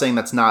 and I'm not saying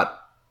that's not,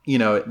 you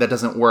know, that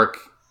doesn't work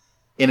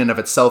in and of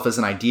itself as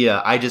an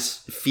idea. I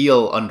just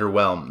feel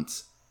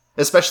underwhelmed,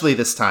 especially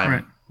this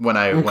time when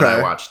I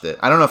watched it.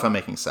 I don't know if I'm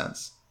making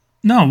sense.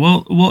 No,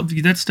 well,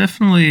 that's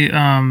definitely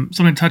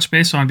something to touch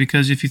base on,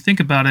 because if you think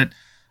about it,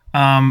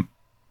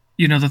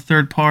 you know, the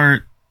third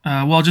part.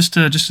 Just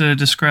to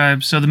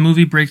describe, so the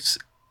movie breaks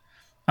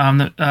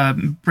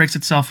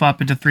itself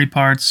up into 3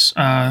 parts.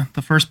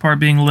 The first part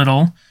being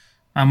Little,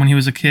 when he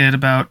was a kid,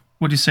 about,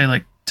 what do you say,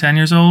 like 10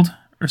 years old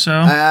or so?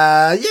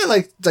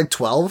 Like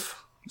 12.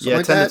 Yeah,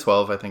 like 10 that. to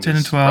 12, I think. 10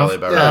 to 12. Probably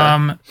about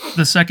right.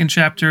 The second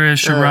chapter is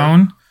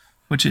Sharon,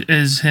 which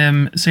is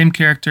him, same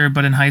character,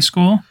 but in high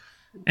school.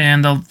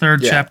 And the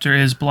third chapter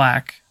is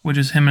Black, which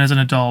is him as an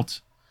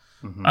adult.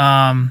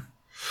 Mm-hmm.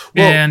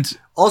 And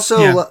also,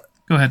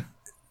 go ahead.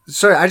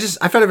 Sorry,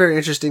 I found it very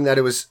interesting that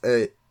it was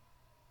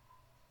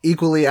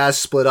equally as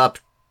split up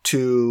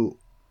to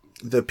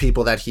the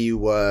people that he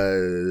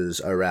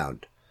was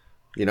around.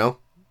 You know?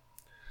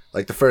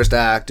 Like the first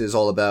act is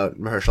all about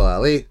Mahershala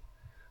Ali.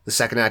 The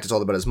second act is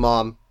all about his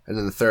mom, and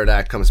then the third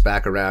act comes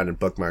back around and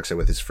bookmarks it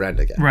with his friend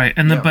again. Right,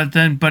 and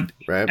but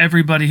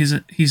everybody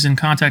he's in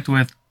contact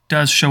with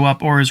does show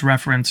up or is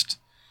referenced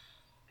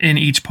in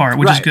each part,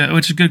 which is good.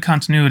 Which is good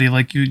continuity.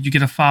 Like you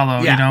get a follow.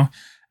 You know,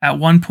 at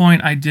one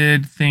point I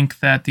did think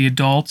that the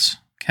adult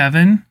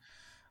Kevin,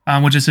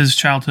 which is his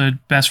childhood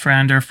best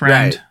friend or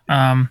friend,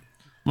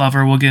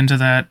 lover. We'll get into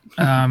that.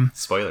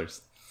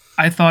 Spoilers.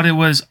 I thought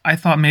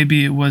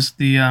maybe it was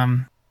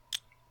the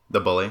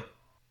bully.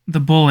 The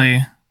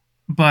bully.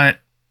 But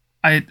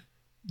that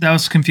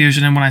was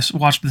confusion, and when I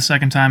watched it the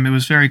second time, it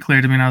was very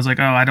clear to me, and I was like,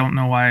 oh, I don't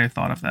know why I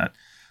thought of that.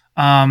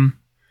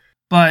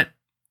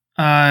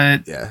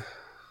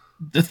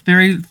 The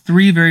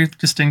three very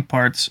distinct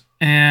parts,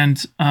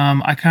 and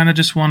I kind of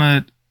just want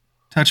to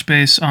touch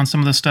base on some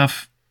of the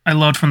stuff I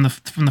loved from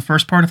the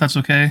first part, if that's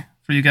okay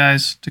for you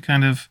guys to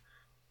kind of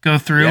go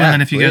through, and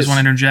then if you guys want to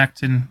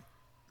interject and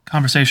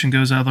conversation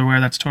goes elsewhere,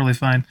 that's totally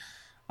fine.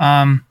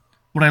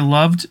 What I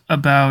loved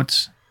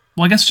about,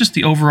 I guess just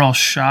the overall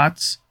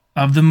shots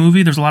of the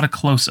movie, there's a lot of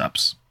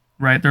close-ups,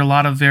 right? There are a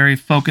lot of very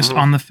focused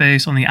on the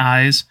face, on the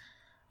eyes.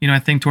 You know, I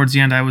think towards the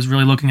end I was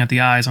really looking at the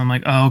eyes. I'm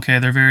like, oh, okay,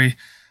 they're it's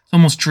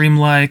almost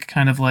dreamlike,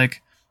 kind of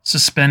like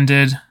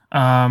suspended,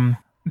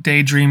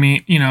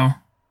 daydreamy, you know,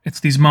 it's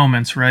these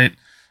moments, right?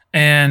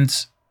 And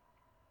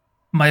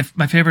my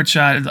favorite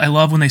shot, I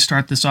love when they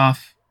start this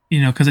off,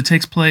 you know, because it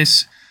takes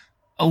place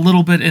a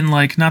little bit in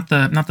like, not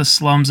the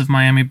slums of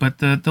Miami, but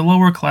the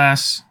lower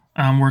class,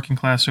 working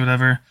class or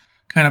whatever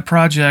kind of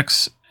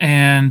projects,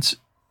 and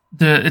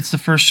it's the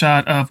first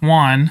shot of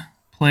Juan,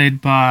 played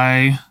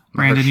by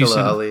Brandon. You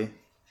said Ali.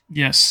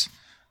 Yes,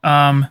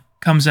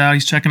 comes out.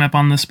 He's checking up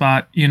on the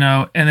spot, you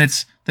know, and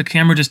the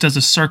camera just does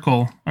a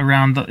circle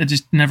around it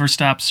just never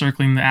stops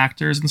circling the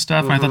actors and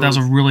stuff. And I thought that was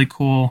a really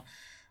cool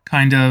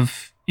kind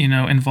of,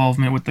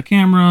 involvement with the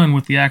camera and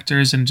with the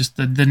actors and just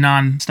the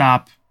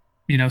non-stop,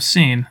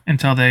 scene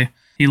until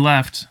he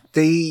left.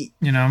 They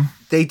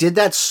did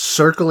that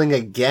circling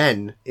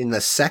again in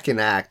the second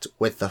act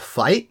with the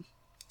fight.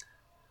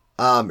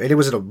 And it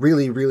was a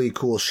really, really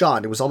cool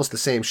shot. It was almost the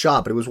same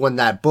shot, but it was when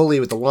that bully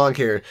with the long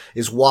hair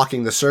is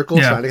walking the circle,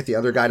 trying to get the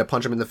other guy to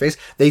punch him in the face.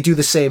 They do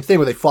the same thing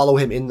where they follow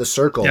him in the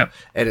circle,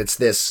 and it's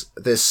this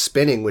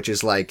spinning, which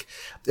is like,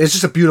 it's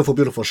just a beautiful,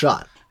 beautiful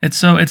shot.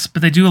 But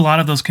they do a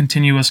lot of those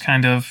continuous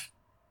kind of,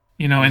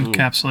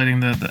 encapsulating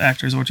the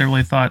actors, which I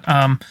really thought.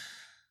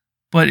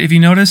 But if you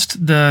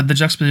noticed the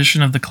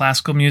juxtaposition of the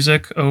classical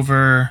music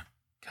over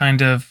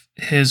kind of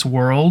his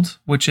world,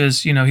 which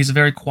is, he's a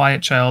very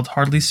quiet child,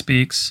 hardly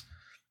speaks.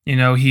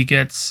 He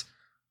gets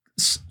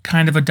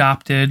kind of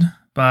adopted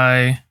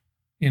by,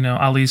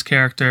 Ali's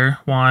character,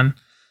 Juan,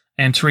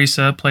 and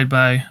Teresa, played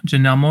by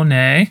Janelle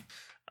Monáe.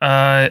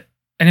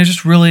 And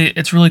it's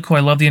really cool. I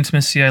love the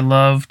intimacy. I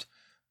loved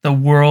the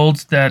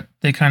world that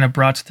they kind of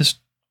brought to this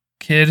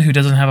kid who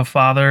doesn't have a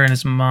father and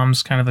his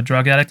mom's kind of a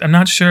drug addict. I'm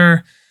not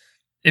sure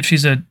if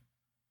she's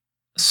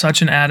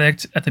such an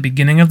addict at the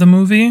beginning of the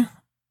movie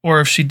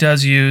or if she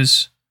does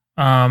use...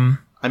 I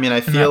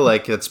feel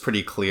like it's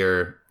pretty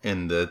clear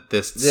in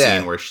this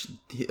scene where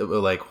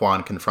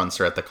Juan confronts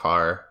her at the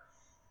car,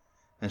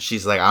 and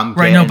she's like, "I'm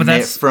getting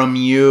it from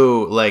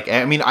you." Like,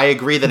 I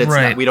agree that it's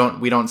not,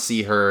 we don't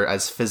see her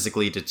as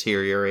physically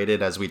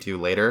deteriorated as we do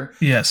later.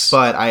 Yes,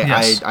 but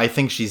I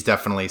think she's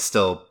definitely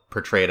still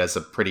portrayed as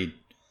a pretty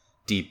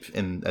deep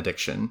in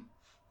addiction.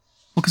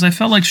 Well, because I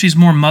felt like she's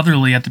more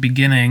motherly at the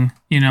beginning,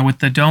 with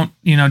the don't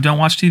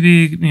watch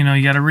TV,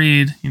 you got to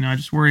read, I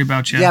just worry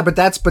about you. Yeah, but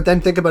then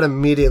think about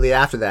immediately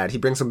after that. He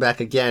brings him back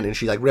again, and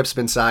she like rips him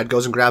inside,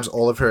 goes and grabs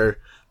all of her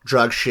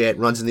drug shit,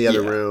 runs in the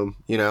other room,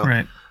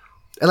 Right.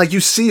 And like you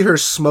see her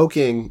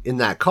smoking in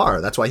that car.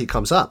 That's why he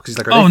comes up, because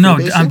he's like, "Oh no,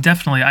 I'm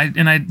definitely." I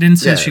didn't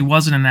say she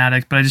wasn't an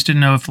addict, but I just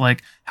didn't know if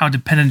like how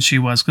dependent she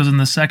was, because in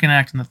the second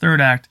act and the third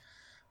act.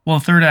 Well,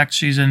 the third act,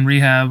 she's in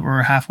rehab or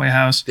a halfway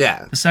house.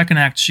 Yeah. The second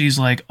act, she's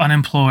like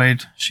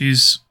unemployed.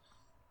 She's,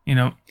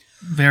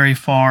 very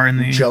far in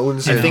the...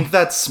 Jones. I think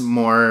that's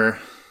more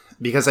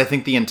because I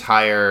think the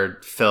entire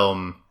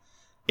film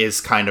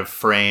is kind of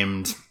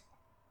framed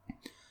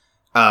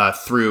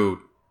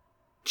through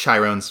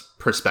Chiron's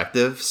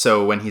perspective.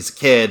 So when he's a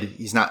kid,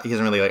 he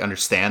doesn't really like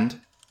understand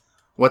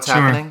what's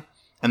happening.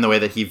 And the way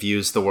that he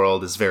views the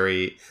world is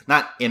very,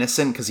 not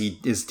innocent because he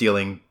is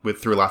dealing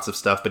through lots of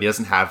stuff, but he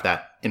doesn't have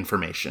that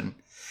information.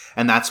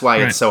 And that's why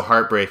it's so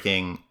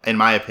heartbreaking, in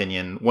my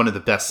opinion, one of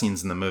the best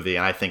scenes in the movie.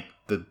 And I think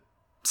the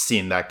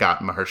scene that got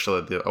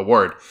Mahershala the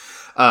award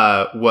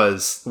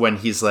was when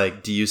he's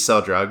like, "Do you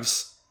sell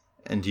drugs?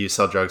 And do you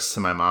sell drugs to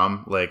my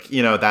mom?" Like,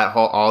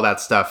 all that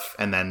stuff.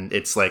 And then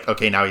it's like,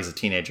 okay, now he's a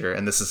teenager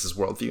and this is his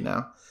worldview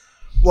now.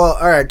 Well,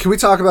 all right. Can we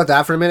talk about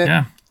that for a minute?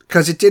 Yeah.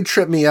 Because it did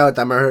trip me out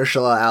that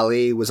Mahershala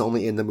Ali was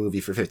only in the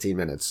movie for 15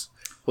 minutes.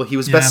 Well, he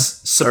was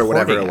best supporting or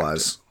whatever it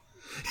was.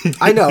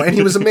 I know, and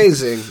he was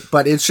amazing,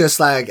 but it's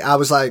just like, I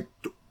was like,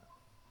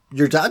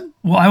 "You're done?"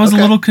 Well, I was a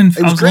little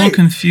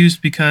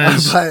confused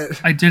because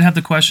I did have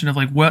the question of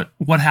like,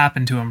 what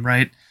happened to him,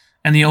 right?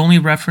 And the only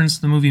reference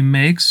the movie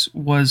makes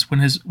was when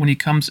he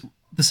comes,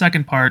 the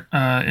second part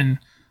in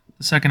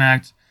the second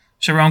act,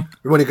 Chiron...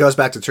 When he goes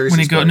back to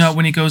Teresa's place.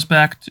 When he goes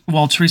back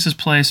to, Teresa's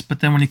place, but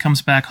then when he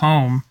comes back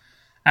home,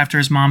 after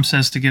his mom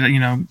says to get,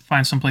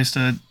 find someplace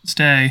to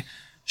stay,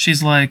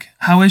 she's like,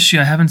 "How is she?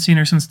 I haven't seen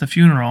her since the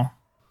funeral."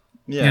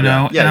 Yeah, and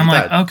I'm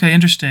like, died. Okay,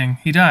 interesting.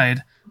 He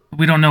died.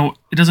 We don't know.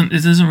 It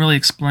isn't really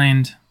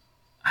explained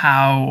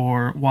how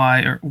or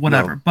why or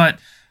whatever. No. But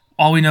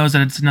all we know is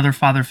that it's another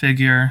father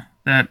figure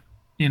that,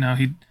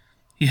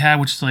 he had,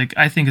 which is like,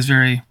 I think is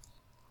a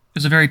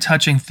very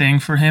touching thing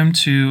for him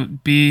to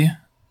be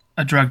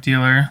a drug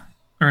dealer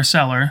or a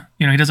seller.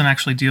 He doesn't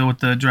actually deal with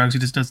the drugs. He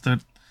just does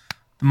the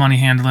money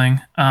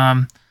handling,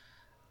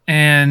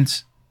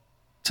 and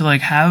to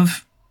like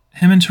have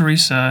him and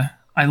Teresa,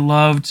 I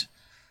loved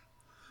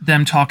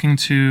them talking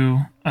to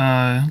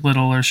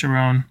Little or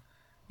Chiron,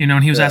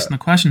 and he was asking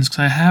the questions, because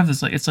I have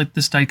this it's like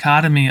this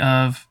dichotomy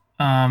of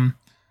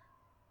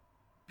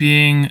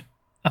being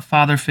a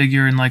father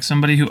figure and like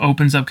somebody who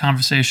opens up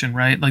conversation,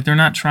 right? Like they're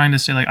not trying to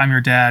say like, "I'm your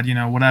dad,"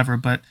 whatever,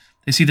 but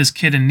they see this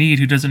kid in need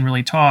who doesn't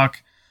really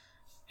talk,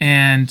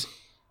 and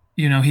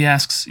he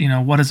asks,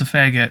 "What is a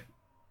faggot?"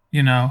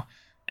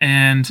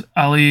 And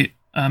Ali,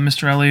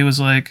 Mr. Ali was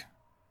like,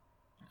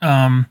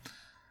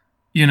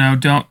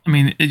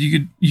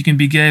 you can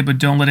be gay, but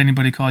don't let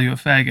anybody call you a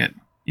faggot.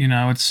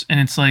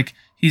 It's like,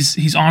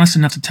 he's honest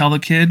enough to tell the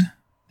kid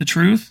the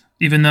truth,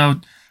 even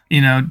though,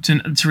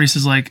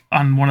 Teresa's like,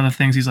 on one of the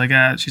things, he's like,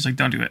 she's like,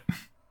 "Don't do it."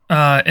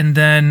 And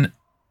then,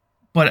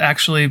 but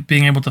actually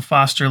being able to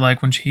foster,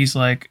 like when he's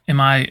like,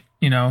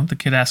 the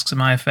kid asks,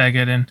 "Am I a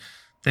faggot?" And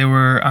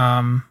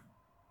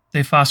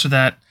they foster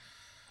that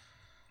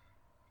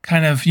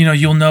kind of,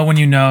 you'll know when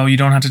you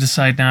don't have to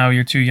decide now,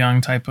 you're too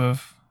young type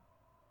of,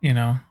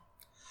 mentality.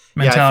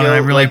 I feel I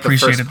really like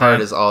appreciated the first part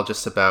that. is all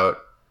just about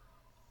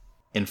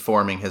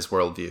informing his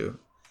worldview.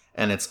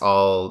 and it's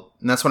all,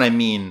 and that's what I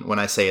mean when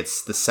I say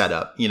it's the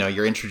setup. You know,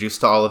 you're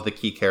introduced to all of the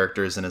key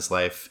characters in his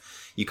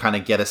life. You kind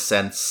of get a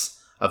sense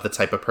of the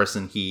type of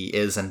person he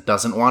is and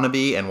doesn't want to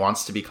be and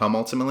wants to become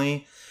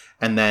ultimately.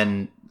 And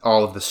then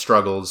all of the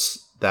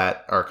struggles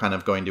that are kind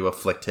of going to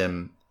afflict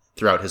him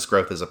throughout his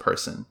growth as a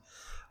person.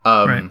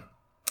 Right.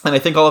 And I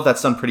think all of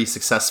that's done pretty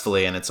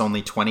successfully, and it's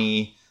only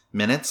 20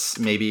 minutes,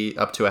 maybe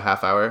up to a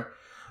half hour.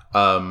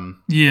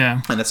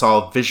 Yeah. And it's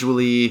all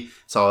visually,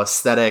 it's all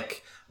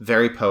aesthetic,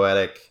 very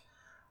poetic.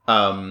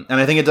 And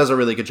I think it does a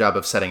really good job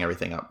of setting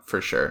everything up, for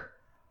sure.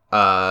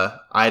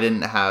 I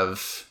didn't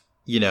have,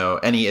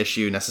 any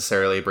issue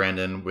necessarily,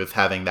 Brandon, with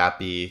having that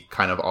be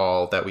kind of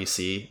all that we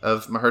see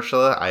of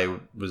Mahershala. I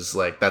was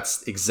like,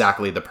 that's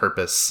exactly the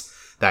purpose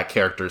that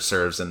character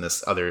serves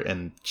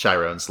in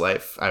Chiron's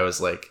life. I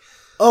was like,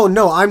 oh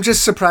no, I'm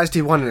just surprised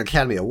he won an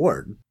Academy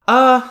Award.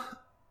 I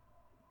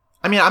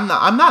mean, I'm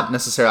not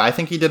necessarily. I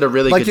think he did a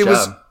really good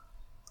job.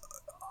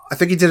 I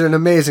think he did an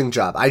amazing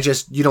job. I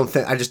just don't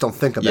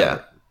think about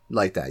it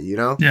like that,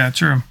 Yeah,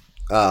 true.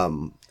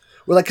 Well,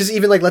 like, because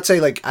even like, let's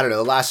say, like, I don't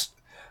know,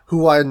 who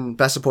won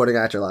Best Supporting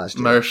Actor last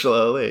year?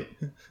 Mahershala Ali.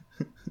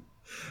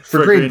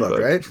 For Green Book,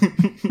 right?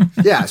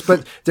 Yes,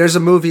 but there's a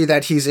movie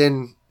that he's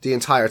in the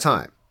entire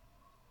time.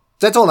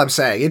 That's all I'm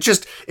saying. It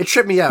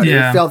tripped me out.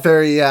 Yeah. It felt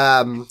very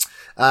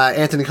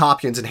Anthony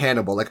Hopkins in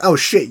Hannibal. Like, oh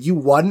shit, you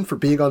won for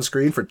being on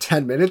screen for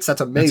 10 minutes?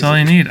 That's amazing. That's all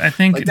you need. I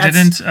think like,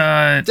 didn't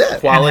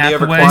quality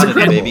over quantity,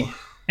 baby.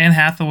 Anne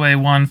Hathaway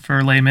won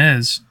for Les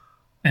Mis,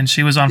 and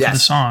she was on for the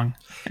song.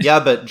 Yeah,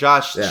 but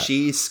Josh,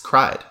 she's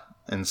cried,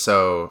 and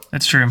so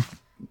that's true.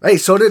 Hey,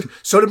 so did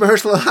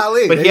Mahershala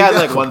Ali. But he had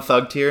like one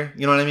thug tear.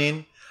 You know what I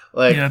mean?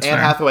 Like, Anne fair.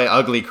 Hathaway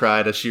ugly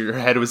cried as her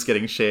head was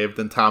getting shaved,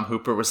 and Tom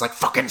Hooper was like,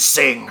 fucking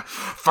sing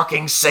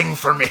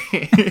for me.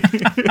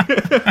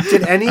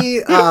 Did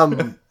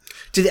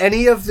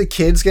any of the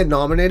kids get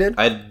nominated?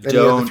 I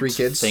don't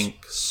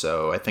think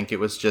so. I think it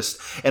was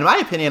just, in my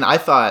opinion, I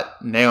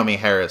thought Naomi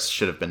Harris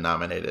should have been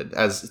nominated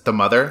as the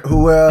mother.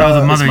 Who?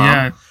 The mother,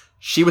 yeah.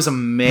 She was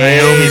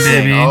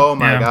amazing. Naomi, oh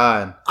my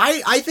god.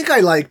 I think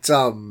I liked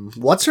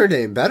what's her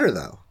name better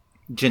though?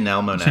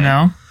 Janelle Monáe.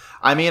 Janelle?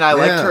 I mean, I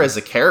liked her as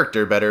a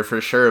character better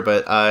for sure,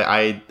 but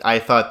I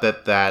thought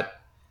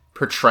that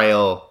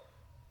portrayal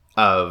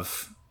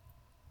of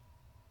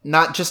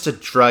not just a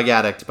drug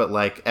addict, but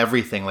like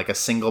everything, like a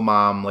single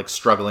mom, like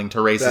struggling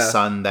to raise a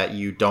son that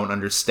you don't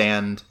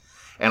understand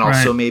and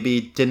also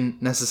maybe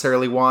didn't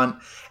necessarily want.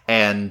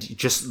 And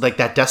just like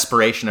that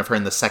desperation of her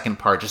in the second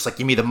part, just like,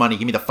 give me the money,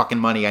 give me the fucking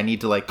money. I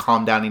need to like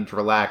calm down, I need to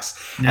relax.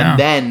 Yeah. And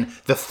then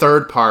the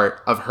third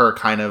part of her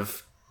kind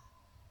of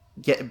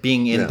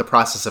being in the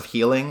process of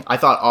healing. I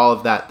thought all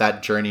of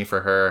that journey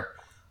for her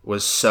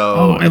was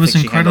so, it was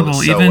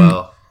incredible.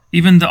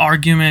 Even the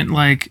argument,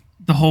 like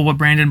the whole, what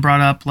Brandon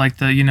brought up, like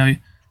the,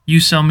 you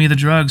sell me the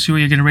drugs, you're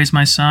going to raise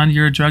my son,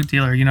 you're a drug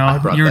dealer, you're not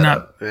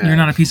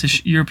a piece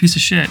of you're a piece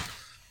of shit.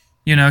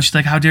 She's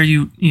like, how dare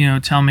you,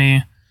 tell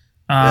me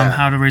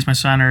how to raise my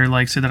son, or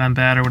like say that I'm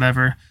bad or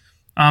whatever.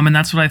 And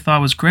that's what I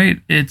thought was great.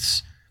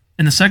 It's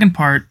in the second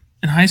part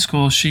in high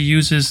school, she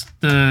uses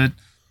the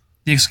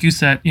excuse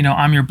that,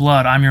 I'm your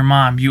blood, I'm your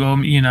mom, you owe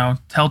me,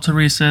 tell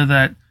Teresa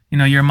that,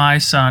 you're my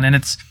son. And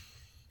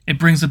it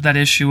brings up that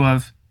issue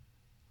of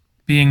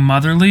being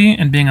motherly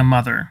and being a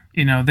mother.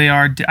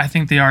 I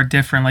think they are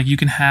different. Like, you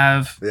can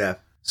have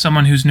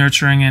someone who's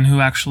nurturing and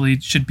who actually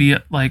should be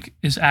like,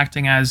 is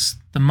acting as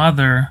the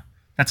mother.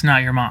 That's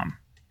not your mom,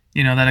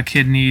 that a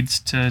kid needs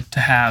to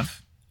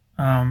have.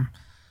 And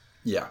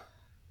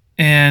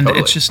totally.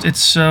 It's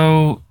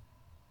so,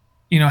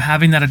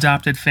 having that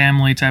adopted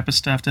family type of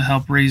stuff to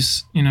help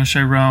raise,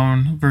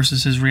 Chiron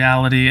versus his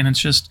reality. And I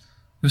just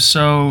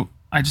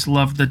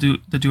loved the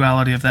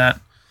duality of that.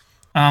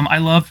 I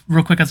love,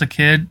 real quick, as a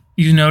kid,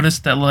 you notice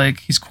that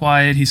like he's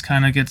quiet, he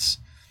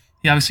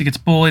obviously gets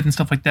bullied and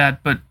stuff like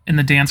that. But in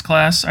the dance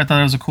class, I thought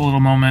it was a cool little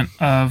moment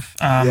of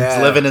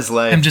living his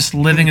life, him just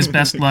living his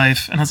best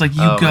life. And I was like,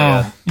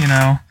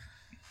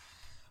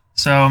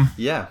 So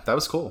yeah, that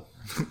was cool.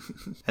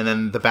 And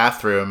then the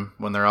bathroom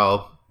when they're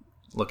all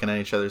looking at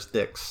each other's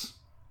dicks.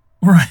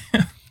 Right.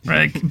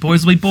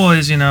 Boys will be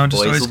boys, just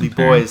boys will be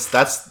boys.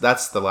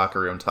 That's the locker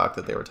room talk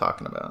that they were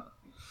talking about.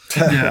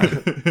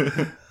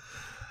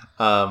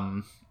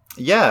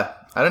 Yeah.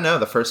 I don't know.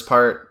 The first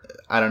part,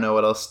 I don't know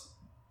what else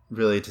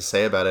really to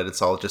say about it.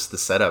 It's all just the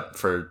setup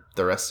for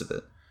the rest of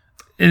it.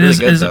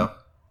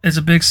 It's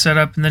a big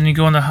setup, and then you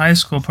go into high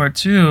school part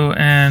 2,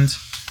 and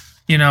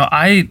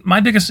my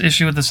biggest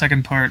issue with the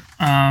second part,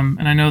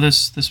 and I know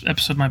this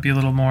episode might be a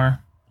little more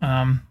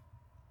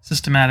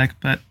systematic,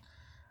 but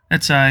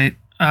is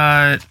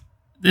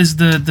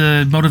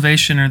the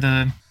motivation, or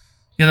the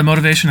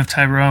motivation of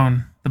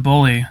Tyrone, the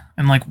bully,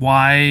 and like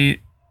why,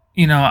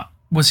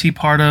 was he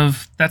part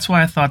of? That's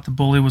why I thought the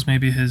bully was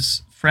maybe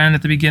his friend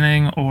at the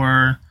beginning,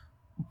 or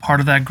part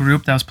of that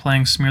group that was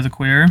playing Smear the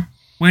Queer.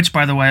 Which,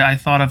 by the way, I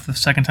thought of the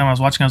second time I was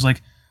watching. I was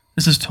like,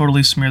 this is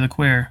totally Smear the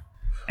Queer.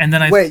 And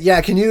then Wait,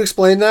 yeah, can you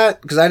explain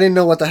that? Because I didn't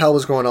know what the hell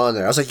was going on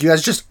there. I was like, you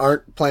guys just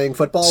aren't playing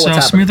football? What's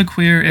happening? Smear the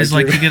Queer is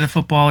like you get a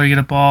football or you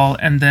get a ball,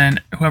 and then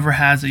whoever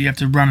has it, you have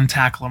to run and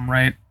tackle them,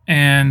 right?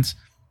 And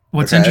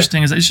what's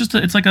interesting is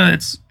that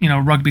it's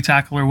rugby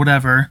tackle or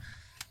whatever,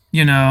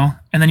 and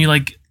then you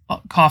like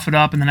cough it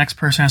up, and the next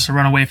person has to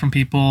run away from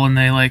people, and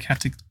they like have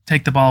to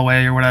take the ball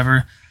away or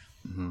whatever.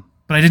 Mm-hmm.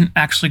 But I didn't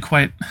actually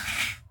quite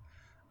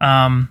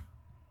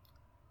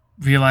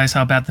realize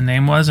how bad the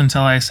name was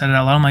until I said it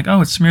out loud. I'm like, oh,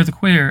 it's Smear the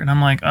Queer, and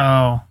I'm like,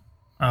 oh,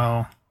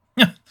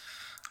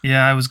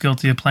 yeah, I was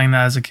guilty of playing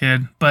that as a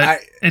kid. But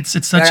it's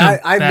such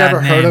I've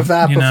never heard of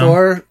that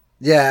before.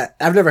 Yeah,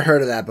 I've never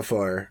heard of that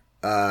before.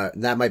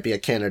 That might be a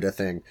Canada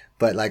thing,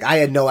 but like I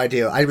had no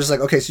idea. I was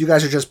like, okay, so you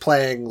guys are just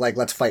playing like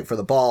let's fight for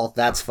the ball.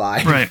 That's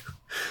fine, right?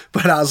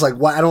 But I was like,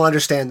 what? I don't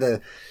understand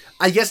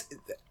I guess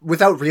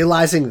without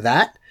realizing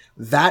that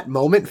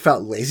moment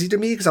felt lazy to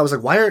me because I was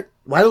like,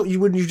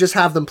 wouldn't you just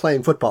have them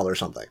playing football or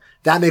something?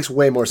 That makes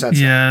way more sense.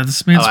 Yeah,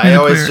 I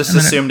always just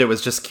assumed it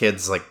was just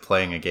kids like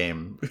playing a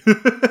game.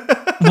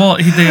 Well,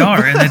 they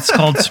are, and it's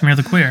called Smear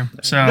the Queer.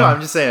 So no,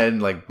 I'm just saying I didn't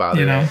like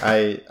bother.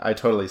 I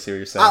totally see what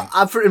you're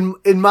saying.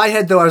 In my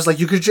head though, I was like,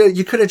 you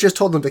could have just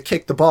told them to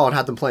kick the ball and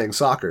had them playing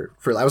soccer.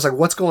 I was like,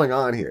 what's going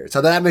on here?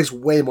 So that makes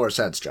way more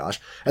sense, Josh.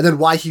 And then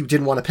why he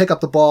didn't want to pick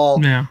up the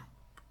ball. Yeah.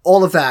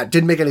 All of that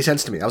didn't make any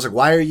sense to me. I was like,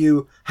 why are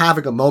you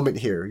having a moment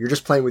here? You're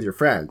just playing with your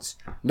friends.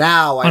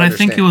 Now I understand. But I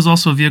think it was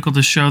also a vehicle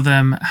to show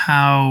them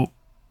how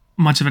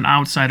much of an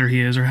outsider he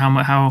is, or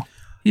how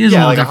he is a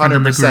little different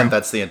than the group. 100%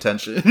 that's the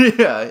intention.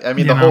 Yeah, I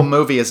mean, the whole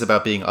movie is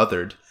about being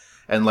othered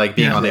and like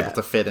being unable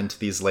to fit into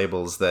these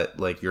labels that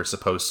like you're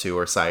supposed to,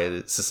 or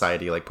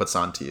society like puts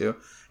onto you,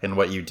 and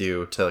what you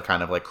do to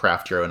kind of like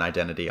craft your own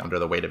identity under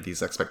the weight of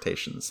these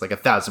expectations. Like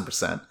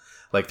 1,000%,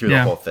 like through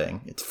the whole thing.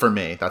 It's for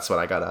me. That's what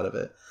I got out of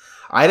it.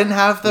 I didn't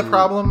have the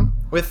problem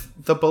with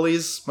the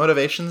bullies'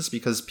 motivations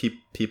because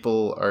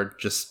people are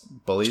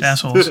just bullies.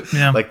 Assholes,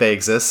 yeah. Like, they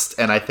exist.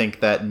 And I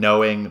think that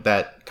knowing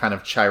that kind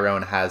of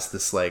Chiron has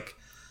this, like,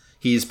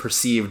 he's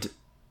perceived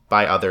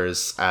by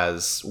others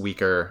as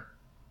weaker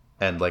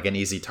and, like, an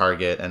easy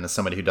target and as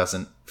somebody who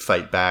doesn't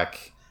fight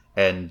back.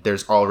 And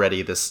there's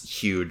already this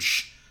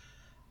huge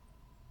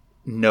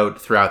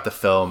note throughout the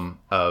film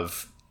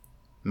of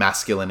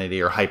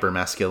masculinity or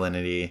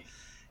hyper-masculinity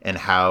and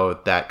how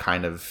that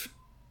kind of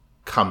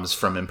comes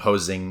from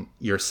imposing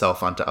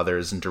yourself onto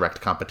others in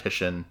direct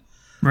competition.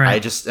 Right. I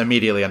just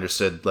immediately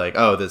understood, like,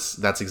 oh,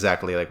 that's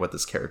exactly like what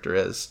this character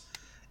is.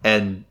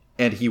 And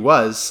he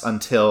was,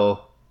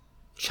 until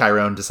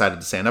Chiron decided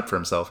to stand up for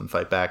himself and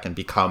fight back and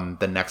become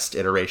the next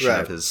iteration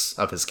of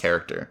his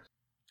character.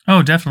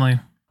 Oh, definitely.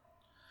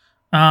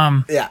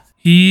 What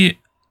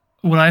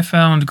I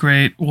found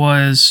great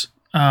was,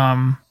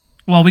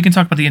 well, we can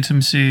talk about the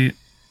intimacy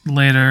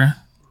later.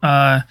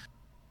 I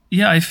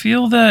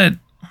feel that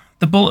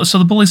the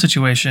bully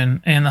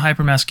situation and the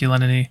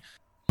hypermasculinity,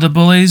 the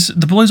bullies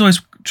always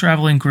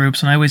travel in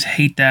groups, and I always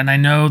hate that. And I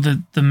know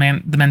that the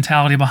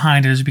mentality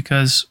behind it is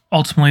because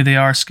ultimately they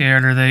are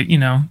scared, or they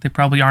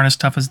probably aren't as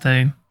tough as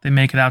they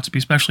make it out to be.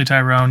 Especially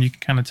Tyrone, you can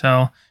kind of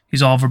tell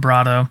he's all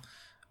vibrato.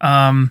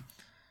 It's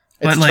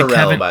like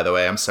Terrell, by the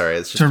way. I'm sorry.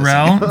 It's just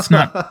Terrell. It's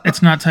not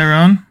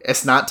Tyrone.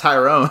 It's not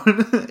Tyrone.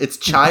 It's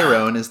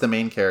Chiron is the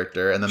main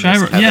character, and then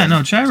there's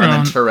Kevin, Chiron, and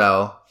then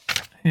Terrell.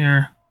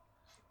 Here.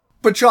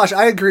 But Josh,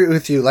 I agree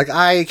with you. Like,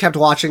 I kept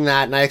watching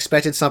that, and I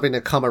expected something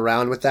to come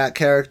around with that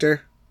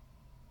character.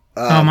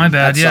 Oh, my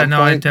bad. Yeah,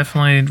 no, I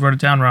definitely wrote it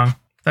down wrong.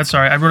 That's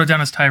sorry. I wrote it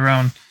down as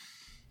Tyrone.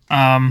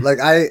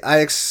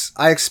 I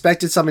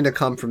expected something to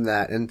come from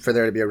that, and for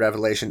there to be a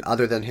revelation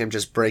other than him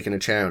just breaking a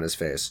chair on his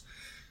face,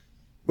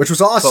 which was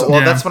awesome.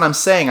 Well, that's what I'm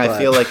saying. I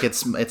feel like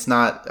it's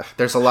not.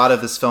 There's a lot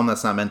of this film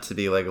that's not meant to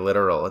be like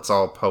literal. It's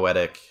all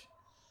poetic,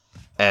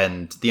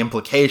 and the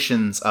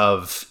implications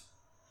of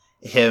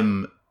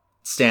him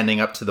standing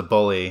up to the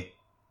bully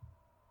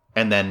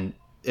and then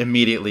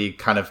immediately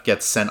kind of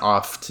gets sent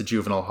off to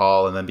juvenile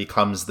hall and then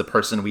becomes the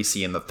person we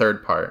see in the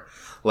third part.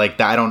 Like,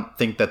 that, I don't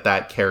think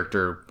that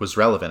character was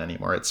relevant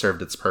anymore. It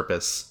served its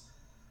purpose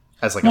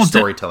as like a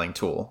storytelling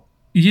tool.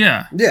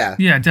 Yeah,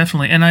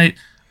 definitely. And I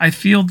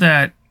feel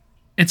that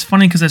it's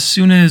funny because as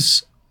soon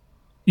as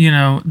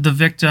the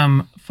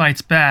victim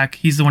fights back,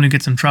 he's the one who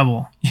gets in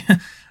trouble.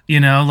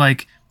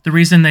 Like, the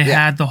reason they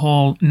had the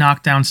whole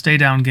knockdown stay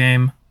down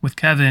game with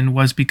Kevin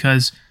was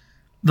because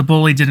the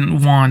bully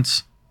didn't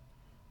want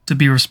to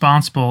be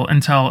responsible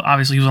until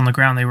obviously he was on the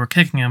ground. They were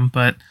kicking him,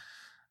 but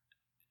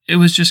it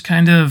was just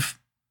kind of,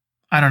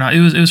 I don't know.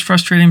 It was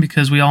frustrating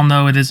because we all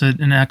know it is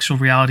an actual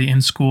reality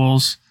in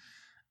schools,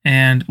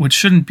 and which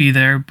shouldn't be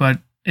there, but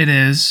it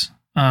is.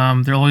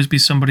 There'll always be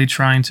somebody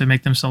trying to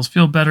make themselves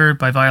feel better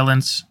by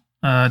violence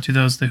to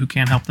those who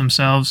can't help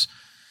themselves.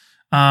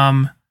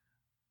 But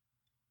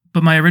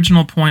my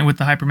original point with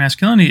the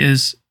hypermasculinity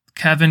is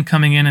Kevin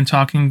coming in and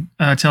telling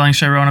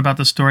Chiron about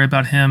the story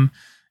about him,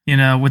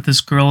 with this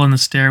girl in the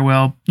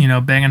stairwell,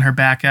 banging her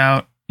back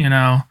out,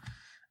 and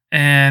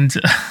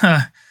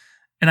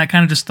and I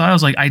kind of just thought, I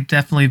was like, I've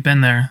definitely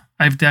been there.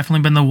 I've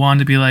definitely been the one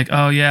to be like,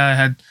 oh yeah, I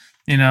had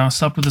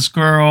slept with this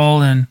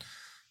girl and,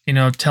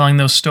 telling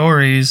those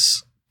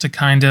stories to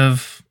kind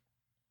of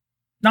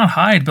not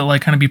hide, but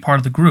like kind of be part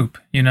of the group.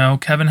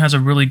 Kevin has a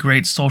really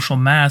great social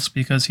mask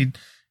because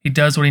he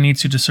does what he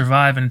needs to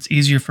survive, and it's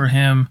easier for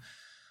him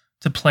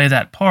to play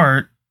that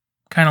part.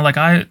 Kind of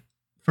like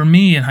for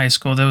me in high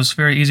school, that was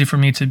very easy for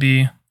me to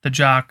be the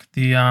jock,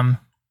 the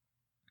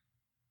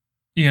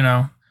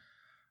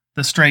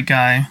the straight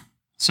guy.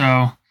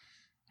 So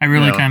I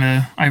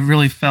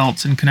really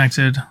felt and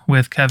connected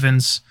with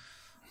Kevin's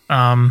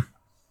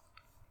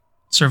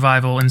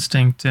survival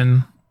instinct,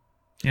 and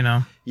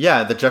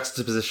Yeah, the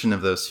juxtaposition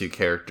of those two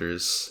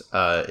characters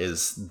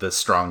is the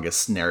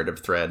strongest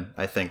narrative thread,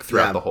 I think,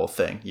 throughout the whole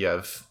thing. You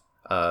have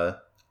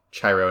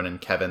Chiron and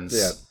Kevin's.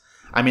 Yeah.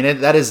 I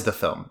mean, that is the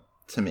film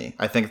to me.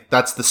 I think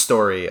that's the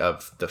story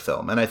of the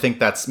film, and I think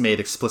that's made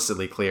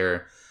explicitly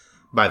clear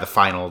by the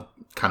final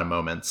kind of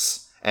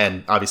moments.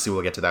 And obviously,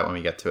 we'll get to that when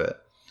we get to it.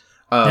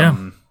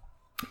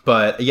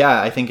 But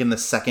yeah, I think in the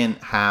second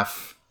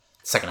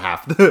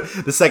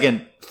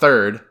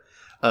third,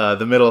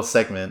 the middle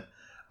segment,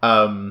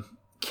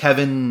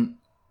 Kevin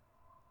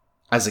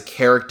as a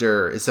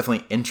character is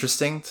definitely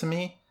interesting to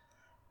me.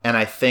 And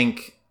I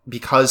think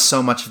because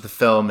so much of the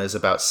film is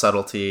about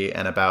subtlety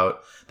and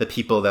about the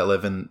people that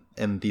live in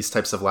these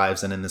types of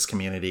lives and in this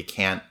community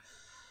can't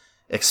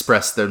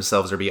express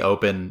themselves or be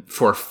open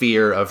for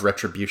fear of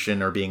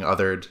retribution or being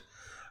othered.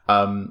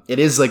 It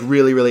is like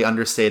really, really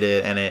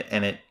understated, and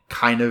it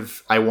kind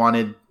of, I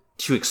wanted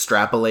to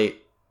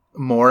extrapolate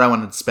more. I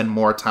wanted to spend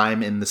more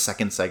time in the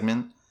second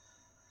segment.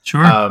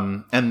 Sure.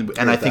 And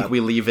I think we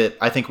leave it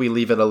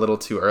a little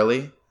too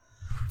early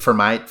for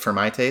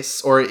my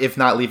tastes, or if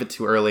not leave it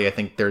too early, I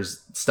think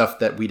there's stuff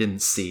that we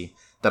didn't see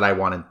that I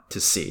wanted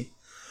to see,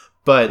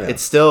 but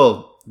it's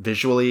still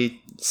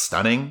visually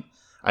stunning.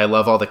 I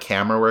love all the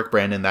camera work,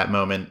 Brandon, that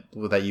moment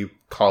that you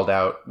called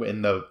out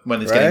when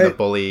he's getting the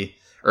bully,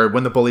 or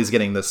when the bully's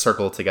getting the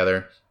circle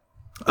together.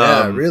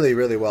 Yeah, really,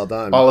 really well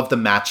done. All of the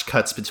match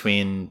cuts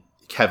between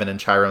Kevin and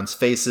Chiron's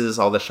faces,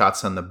 all the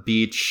shots on the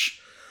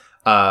beach,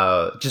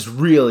 just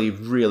really,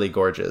 really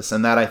gorgeous.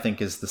 And that, I think,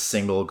 is the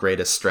single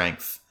greatest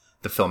strength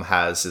the film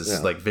has,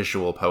 is like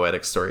visual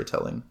poetic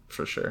storytelling,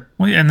 for sure.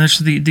 Well, yeah, and there's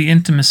the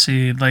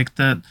intimacy, like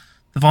the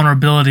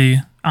vulnerability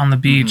on the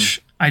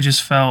beach. I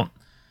just felt,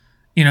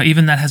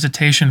 even that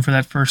hesitation for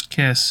that first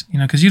kiss,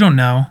 because you don't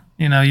know,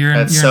 you're in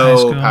high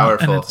school.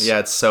 Powerful.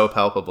 It's so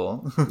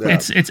palpable.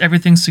 It's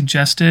everything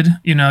suggested.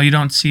 You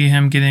don't see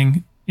him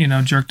getting,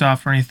 jerked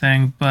off or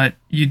anything, but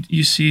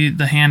you see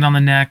the hand on the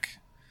neck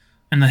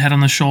and the head on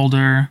the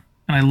shoulder,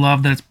 and I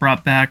love that it's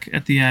brought back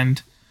at the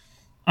end.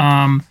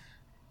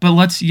 But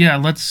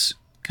let's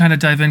kind of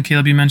dive in.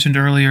 Caleb, you mentioned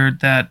earlier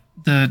that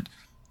the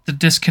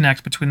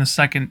disconnect between the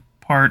second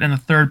part and the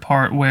third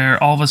part,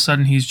 where all of a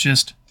sudden he's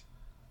just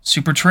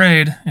super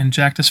trade and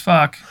jacked as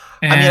fuck.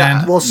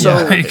 And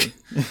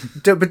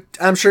but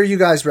I'm sure you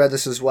guys read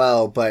this as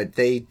well, but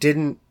they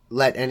didn't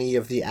let any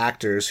of the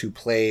actors who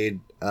played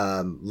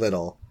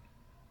Little,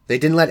 they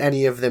didn't let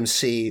any of them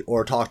see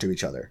or talk to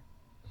each other.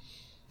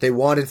 They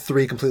wanted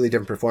 3 completely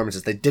different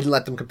performances. They didn't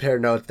let them compare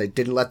notes. They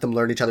didn't let them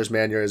learn each other's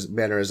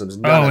mannerisms.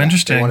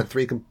 Interesting. They wanted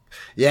 3.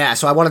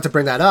 So I wanted to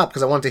bring that up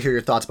because I wanted to hear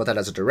your thoughts about that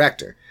as a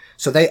director.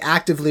 So they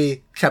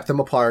actively kept them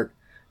apart,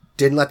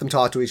 didn't let them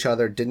talk to each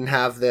other, didn't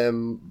have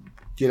them,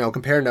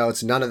 compare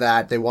notes. None of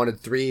that. They wanted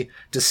 3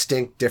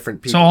 distinct,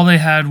 different people. So all they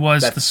had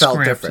was the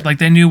script. Different. Like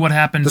they knew what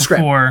happened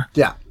before.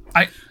 Yeah.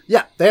 I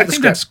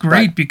think that's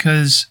great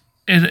because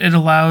it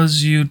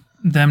allows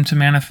them to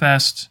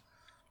manifest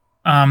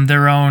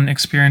their own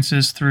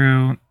experiences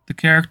through the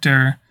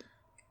character.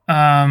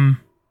 I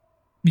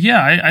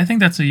think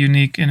that's a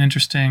unique and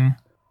interesting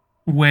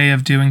way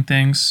of doing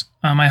things.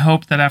 I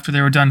hope that after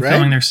they were done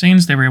filming their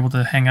scenes, they were able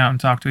to hang out and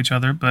talk to each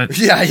other. But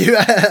you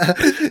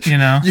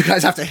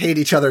guys have to hate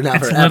each other now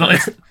forever.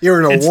 You're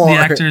in a war. The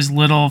actors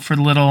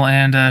Little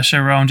and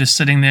Sharon just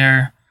sitting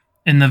there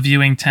in the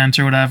viewing tent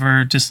or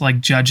whatever, just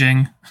like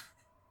judging.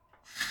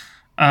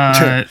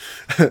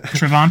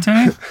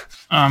 Trevante?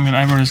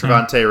 I wrote his name.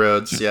 Trevante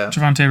Rhodes, yeah.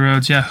 Trevante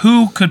Rhodes, yeah.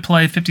 Who could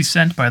play 50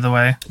 Cent, by the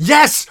way?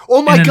 Yes!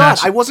 Oh my God!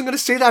 I wasn't going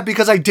to say that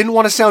because I didn't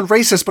want to sound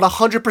racist, but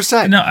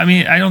 100%. No,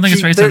 I don't think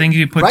it's racist. I think if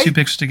you put 2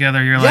 pictures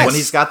together, you're like... When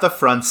he's got the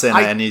fronts in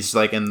and he's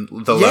like in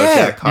the low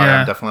jack car,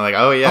 I'm definitely like,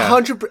 oh yeah.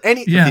 100%.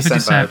 50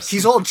 Cent vibes.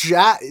 He's all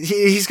jacked.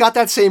 He's got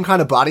that same kind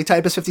of body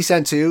type as 50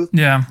 Cent too.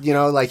 Yeah.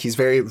 Like he's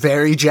very,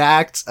 very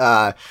jacked.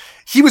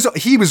 He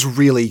was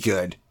really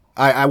good.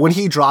 I when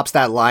he drops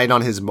that line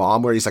on his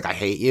mom where he's like, I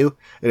hate you,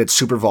 and it's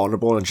super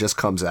vulnerable and it just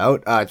comes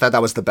out, I thought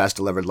that was the best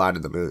delivered line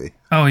in the movie.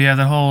 Oh yeah,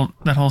 that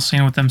whole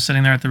scene with them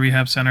sitting there at the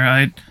rehab center.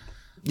 Well,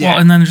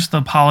 and then just the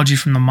apology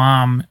from the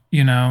mom,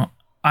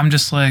 I'm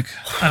just like,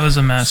 I was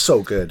a mess.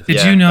 So good.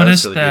 Did you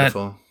notice that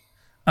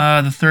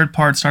the third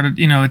part started,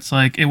 it's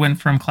like it went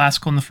from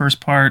classical in the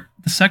first part.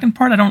 The second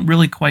part I don't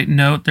really quite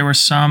note. There were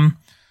some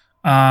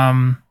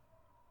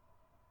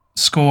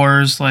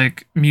scores,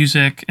 like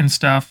music and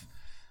stuff.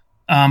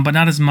 But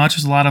not as much.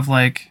 There's a lot of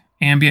like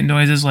ambient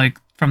noises, like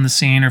from the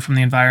scene or from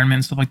the environment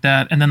and stuff like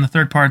that. And then the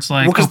third part's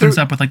like opens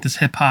up with like this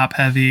hip hop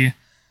heavy,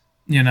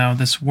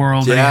 this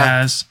world that he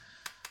has.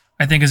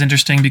 I think is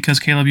interesting because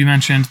Caleb, you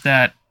mentioned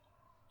that,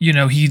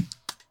 the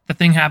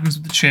thing happens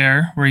with the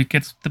chair where he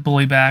gets the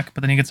bully back,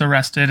 but then he gets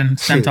arrested and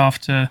sent off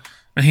to,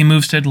 or he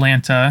moves to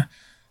Atlanta,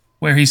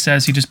 where he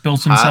says he just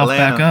builds himself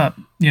back up,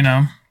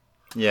 Yeah.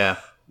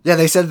 Yeah,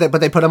 they said that,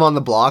 but they put him on the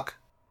block.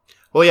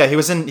 Well, yeah, he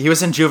was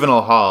in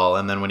juvenile hall,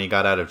 and then when he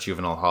got out of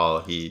juvenile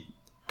hall, he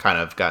kind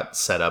of got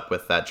set up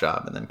with that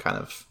job and then kind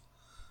of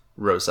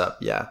rose up.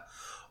 Yeah.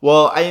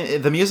 Well,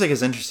 the music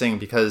is interesting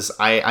because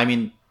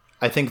I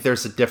think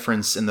there's a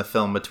difference in the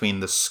film between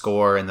the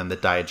score and then the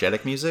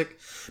diegetic music,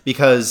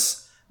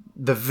 because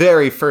the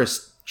very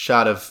first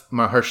shot of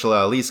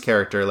Mahershala Ali's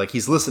character, like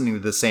he's listening to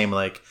the same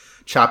like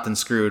chopped and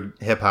screwed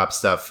hip hop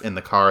stuff in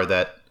the car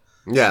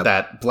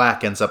that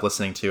Black ends up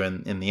listening to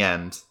in the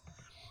end.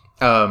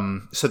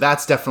 So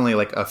that's definitely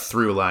like a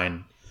through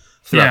line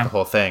throughout the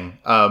whole thing.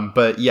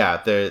 But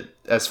yeah,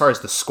 as far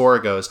as the score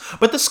goes,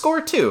 but the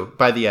score too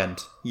by the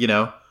end,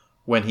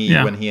 when he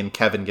and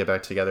Kevin get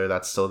back together,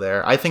 that's still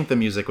there. I think the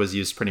music was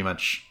used pretty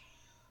much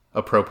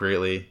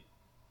appropriately.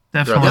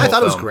 Definitely, I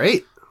thought it was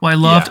great.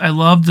 Well, I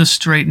loved the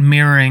straight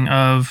mirroring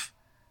of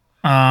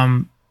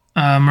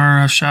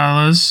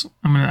Mahershala's.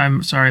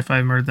 I'm sorry if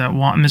I murdered that.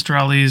 Mr.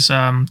 Ali's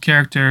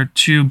character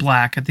to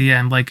Black at the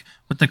end, like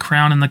with the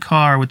crown in the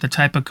car, with the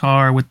type of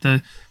car, with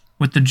the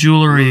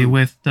jewelry,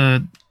 with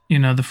the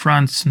the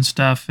fronts and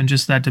stuff, and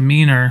just that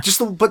demeanor.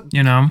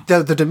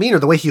 The demeanor,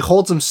 the way he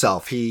holds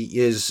himself, he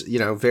is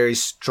very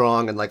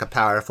strong and like a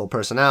powerful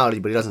personality,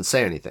 but he doesn't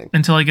say anything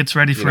until he gets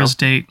ready for his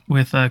date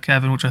with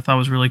Kevin, which I thought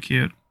was really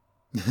cute.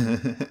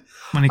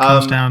 When he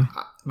comes down.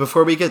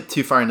 Before we get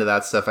too far into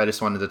that stuff, I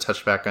just wanted to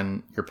touch back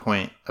on your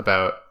point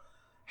about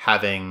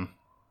having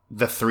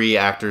the three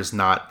actors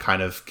not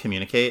kind of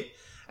communicate.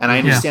 And I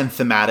understand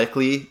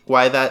thematically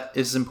why that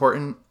is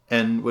important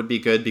and would be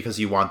good, because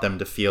you want them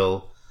to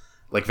feel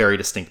like very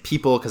distinct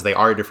people, because they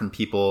are different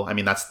people. I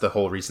mean, that's the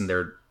whole reason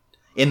they're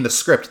in the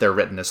script. They're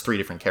written as three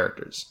different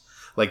characters.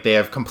 Like they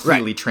have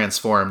completely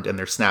transformed in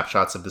their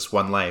snapshots of this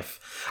one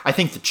life. I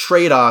think the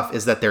trade-off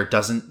is that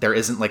there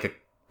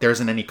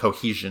isn't any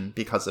cohesion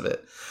because of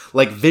it.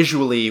 Like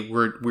visually,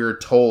 we're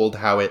told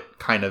how it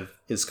kind of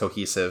is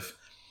cohesive,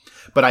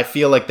 but I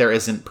feel like there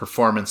isn't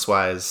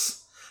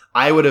performance-wise.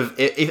 I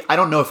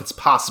don't know if it's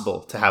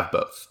possible to have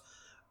both,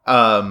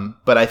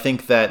 but I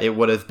think that it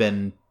would have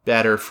been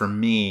better for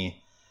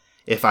me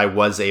if I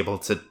was able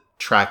to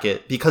track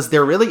it, because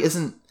there really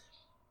isn't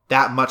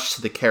that much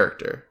to the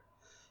character.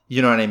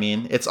 You know what I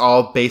mean? It's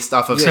all based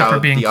off of how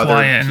being the other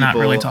quiet people, and not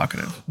really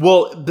talkative.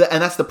 Well,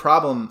 and that's the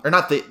problem, or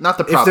not the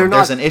problem.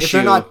 There's an issue. If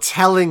they're not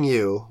telling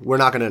you, we're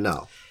not going to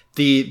know.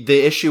 The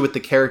issue with the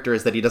character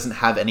is that he doesn't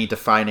have any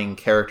defining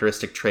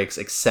characteristic traits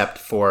except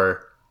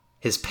for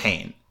his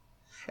pain,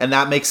 and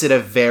that makes it a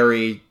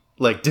very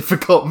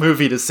difficult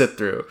movie to sit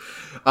through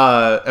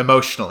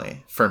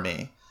emotionally for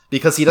me,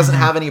 because he doesn't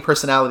have any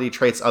personality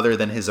traits other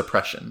than his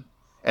oppression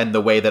and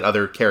the way that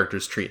other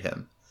characters treat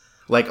him.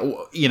 Like,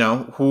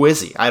 who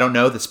is he? I don't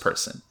know this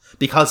person,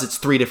 because it's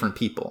three different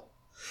people.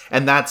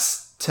 And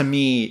that's, to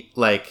me,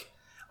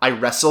 I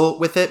wrestle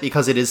with it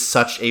because it is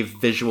such a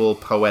visual,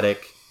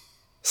 poetic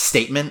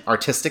statement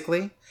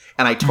artistically.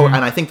 And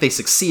I think they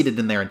succeeded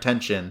in their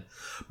intention.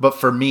 But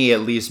for me, it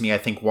leaves me, I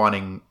think,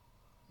 wanting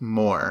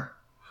more.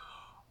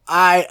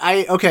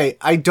 Okay,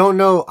 I don't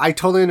know. I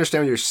totally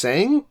understand what you're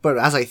saying, but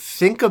as I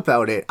think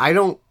about it,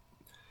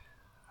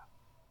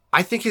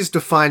 I think his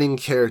defining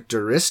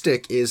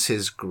characteristic is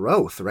his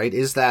growth, right?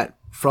 Is that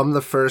from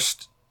the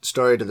first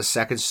story to the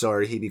second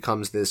story, he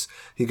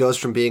goes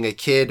from being a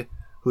kid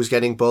who's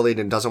getting bullied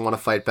and doesn't want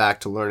to fight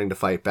back to learning to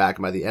fight back.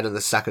 And by the end of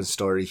the second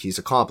story, he's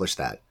accomplished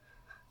that.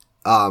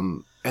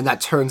 And that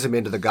turns him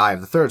into the guy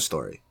of the third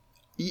story,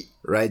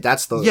 right?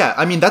 That's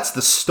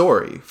the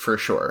story for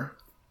sure.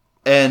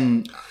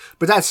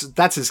 But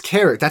that's his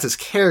character. That's his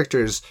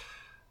character's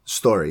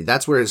story.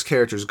 That's where his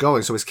character's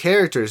going. So his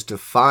character is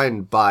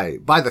defined by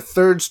the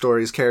third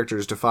story, his character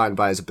is defined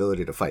by his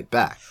ability to fight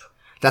back.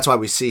 That's why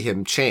we see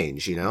him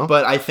change,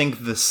 But I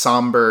think the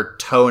somber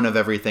tone of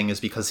everything is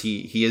because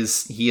he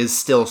is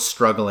still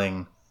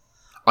struggling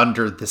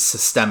under the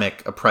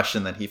systemic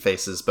oppression that he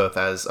faces, both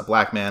as a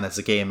black man, as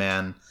a gay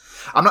man.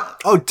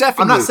 Definitely.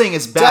 I'm not saying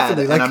it's bad,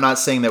 and I'm not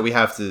saying that we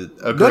have to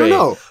agree.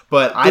 No.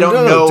 But I don't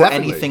know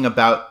anything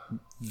about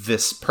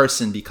this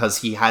person because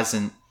he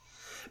hasn't.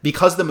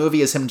 Because the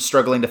movie is him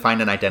struggling to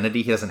find an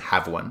identity, he doesn't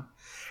have one.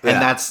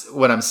 And that's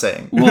what I'm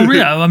saying. Well,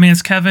 yeah, I mean,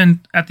 it's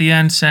Kevin at the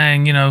end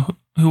saying,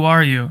 who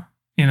are you?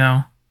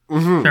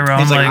 Mm-hmm.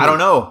 He's like, I don't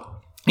know.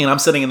 I'm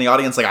sitting in the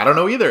audience like, I don't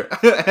know either.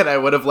 And I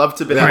would have loved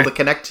to be able to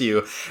connect to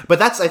you. But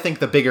that's, I think,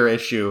 the bigger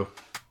issue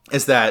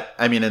is that,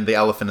 and the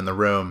elephant in the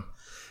room,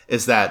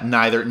 is that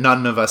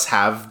none of us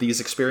have these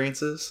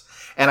experiences.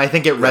 And I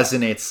think it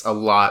resonates a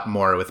lot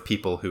more with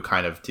people who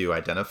kind of do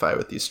identify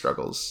with these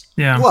struggles.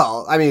 Yeah.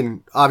 Well,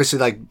 obviously,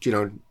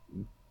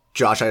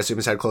 Josh, I assume,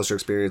 has had closer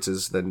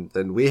experiences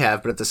than we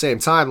have, but at the same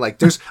time,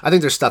 like I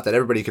think there's stuff that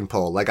everybody can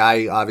pull. Like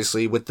I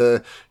obviously with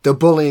the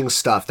bullying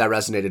stuff that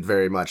resonated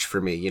very much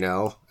for me, you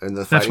know, and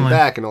the fighting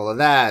back and all of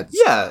that.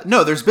 Yeah,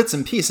 no, there's bits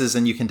and pieces,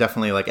 and you can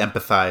definitely like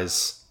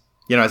empathize,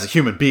 you know, as a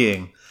human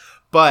being.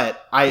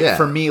 But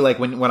for me, like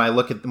when I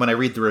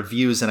read the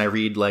reviews and I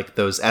read like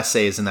those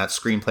essays in that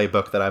screenplay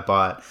book that I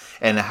bought,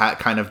 and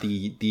kind of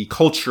the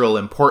cultural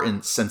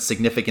importance and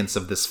significance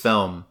of this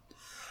film,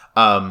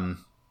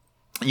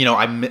 you know,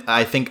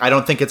 I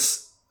don't think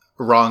it's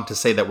wrong to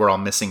say that we're all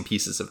missing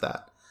pieces of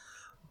that.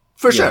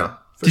 For sure.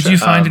 Did you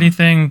find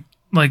anything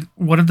like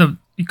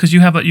because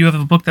you have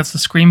a book that's the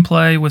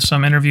screenplay with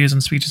some interviews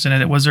and speeches in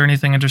it. Was there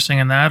anything interesting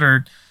in that,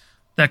 or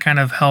that kind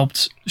of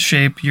helped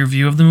shape your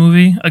view of the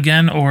movie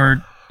again,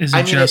 or is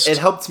it just... it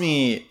helped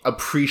me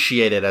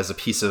appreciate it as a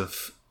piece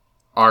of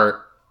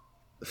art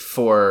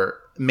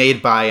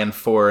made by and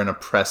for an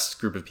oppressed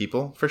group of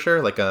people, for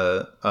sure. Like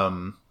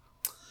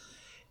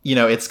you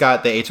know, it's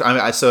got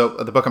so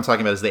the book I'm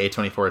talking about is the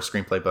A24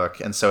 screenplay book,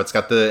 and so it's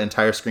got the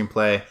entire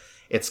screenplay.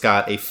 It's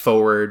got a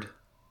foreword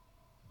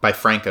by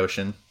Frank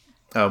Ocean,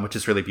 which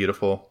is really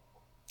beautiful.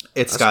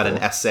 It's got an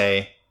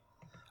essay,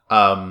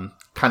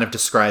 kind of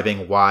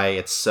describing why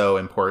it's so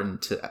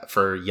important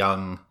for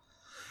young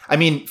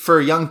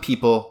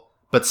people,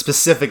 but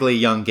specifically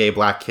young gay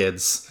black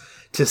kids,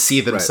 to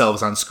see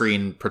themselves on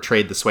screen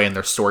portrayed this way and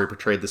their story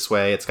portrayed this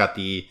way. It's got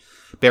the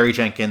Barry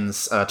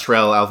Jenkins,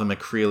 Terrell Alvin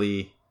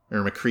McCreevy,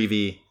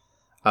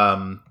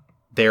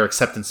 their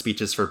acceptance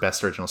speeches for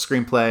Best Original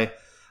Screenplay,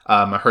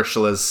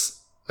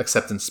 Mahershala's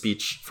acceptance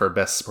speech for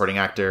Best Supporting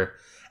Actor,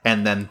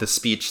 and then the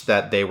speech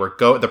that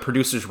the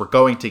producers were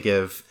going to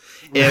give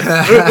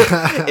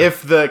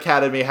if the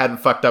Academy hadn't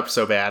fucked up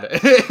so bad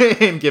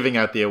in giving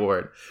out the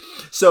award.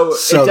 So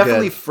it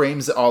definitely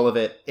frames all of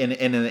it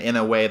in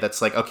a way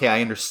that's like, okay,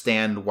 I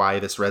understand why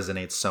this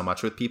resonates so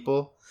much with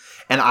people.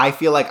 And I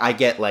feel like I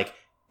get like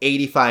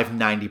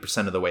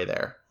 85-90% of the way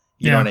there.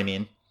 You know what I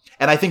mean?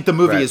 And I think the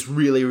movie is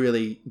really,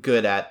 really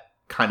good at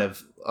kind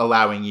of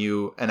allowing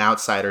you, an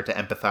outsider, to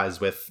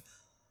empathize with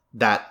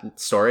that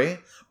story.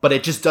 But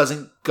it just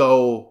doesn't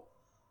go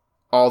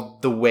all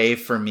the way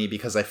for me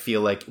because I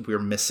feel like we're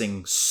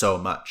missing so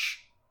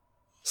much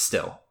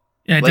still.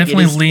 Yeah, like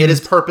definitely it is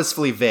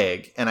purposefully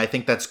vague, and I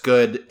think that's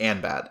good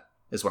and bad,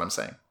 is what I'm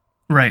saying.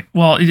 Right.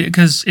 Well,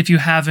 because if you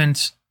don't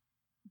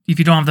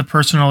have the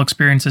personal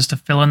experiences to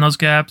fill in those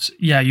gaps,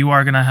 you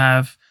are going to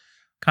have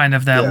kind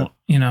of that,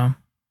 you know,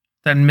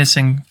 that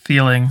missing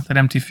feeling, that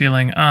empty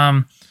feeling.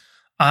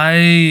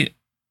 I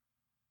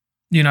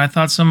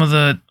thought some of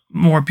the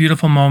more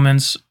beautiful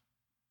moments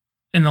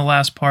in the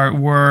last part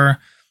were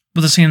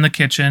with the scene in the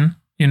kitchen,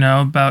 you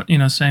know, about, you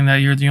know, saying that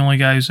you're the only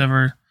guy who's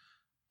ever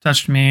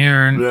touched me,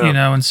 or, you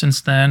know, and since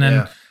then,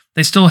 and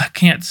they still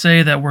can't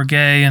say that we're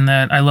gay and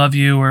that I love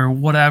you or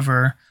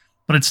whatever,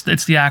 but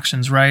it's the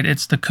actions, right?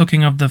 It's the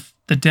cooking of the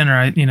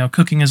dinner.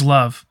 Cooking is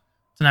love.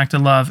 It's an act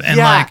of love. And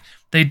like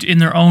they, in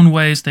their own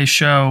ways, they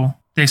show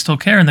they still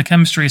care, and the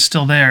chemistry is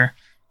still there,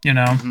 you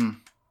know,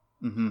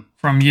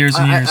 from years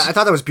and years. I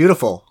thought that was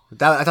beautiful.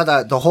 I thought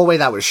that the whole way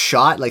that was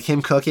shot, like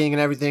him cooking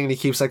and everything, and he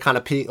keeps like kind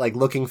of like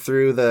looking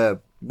through the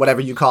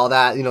whatever you call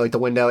that, you know, like the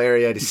window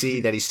area to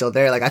see that he's still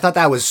there. Like I thought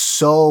that was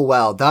so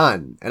well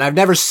done, and I've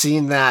never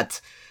seen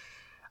that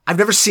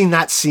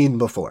scene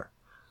before.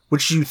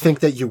 Which you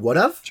think that you would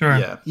have? Sure.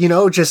 Yeah. You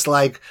know, just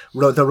like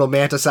the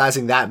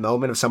romanticizing that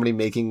moment of somebody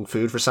making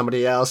food for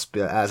somebody else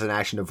as an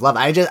action of love.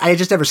 I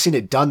just never seen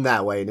it done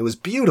that way, and it was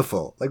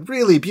beautiful, like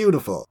really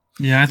beautiful.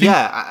 Yeah,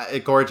 I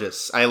think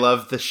gorgeous. I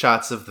love the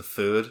shots of the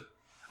food.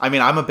 I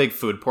mean, I'm a big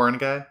food porn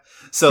guy,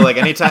 so like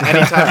anytime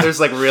there's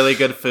like really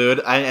good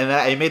food,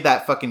 I made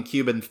that fucking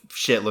Cuban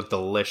shit look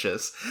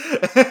delicious.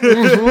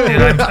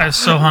 Dude, I'm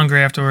so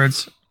hungry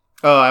afterwards.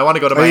 Oh, I want to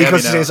go to Miami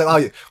now. He's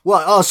like,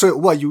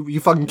 you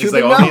fucking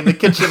Cuban now? now? He's like, in the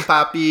kitchen,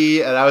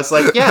 papi. And I was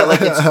like, yeah,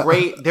 like it's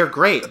great. They're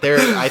great.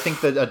 I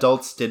think the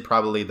adults did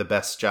probably the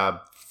best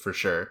job for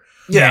sure.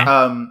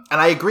 Yeah. And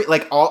I agree.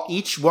 Like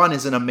each one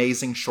is an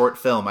amazing short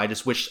film. I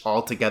just wish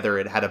all together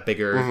it had a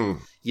bigger,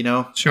 you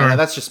know? Sure.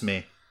 That's just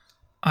me.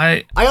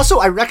 I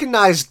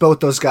recognized both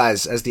those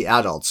guys as the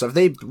adults. Have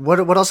they?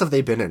 What else have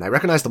they been in? I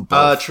recognize them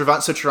both. So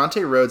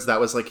Trevante Rhodes, that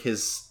was like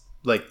his,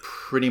 like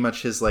pretty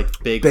much his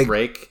like big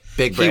break.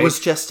 Big break. He was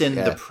just in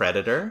The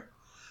Predator.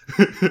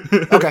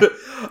 Okay,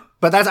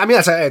 but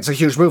it's a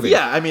huge movie.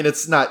 Yeah, I mean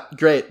it's not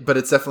great, but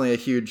it's definitely a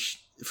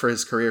huge for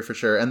his career for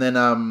sure. And then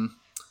I'm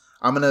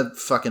gonna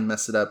fucking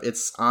mess it up.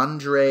 It's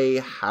Andre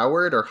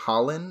Howard or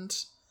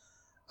Holland.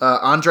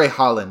 Andre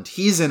Holland.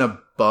 He's in a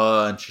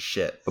bunch of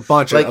shit. A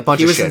bunch of shit, right?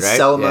 He was in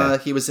Selma. Yeah.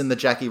 He was in the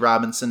Jackie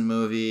Robinson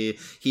movie.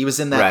 He was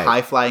in that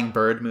High Flying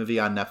Bird movie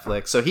on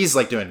Netflix. So he's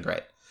like doing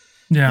great.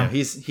 Yeah,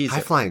 he's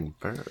High Flying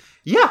Bird.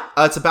 Yeah,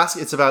 it's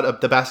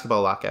about the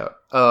basketball lockout.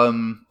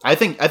 I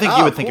think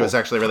you would think it was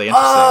actually really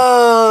interesting.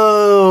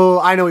 Oh,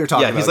 I know what you're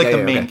talking about. Yeah, he's like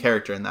the main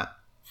character in that.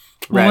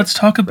 Well, let's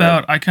talk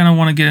about. I kind of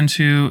want to get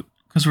into,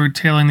 because we're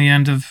tailing the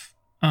end of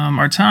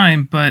our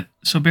time. But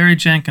so Barry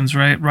Jenkins,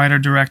 right, writer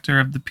director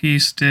of the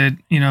piece, did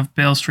If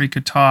Beale Street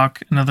Could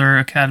Talk, another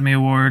Academy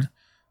Award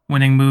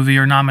winning movie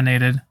or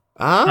nominated.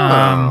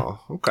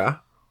 Okay.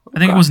 I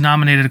think it was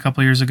nominated a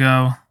couple years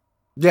ago.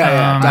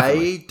 Yeah,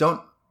 I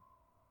don't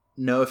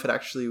know if it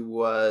actually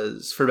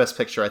was for Best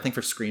Picture. I think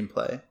for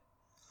screenplay.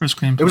 For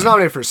screenplay. It was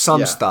nominated for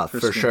some stuff, for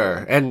screenplay. Sure.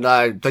 And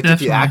I think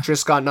the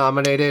actress got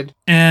nominated.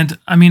 And,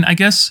 I mean, I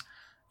guess,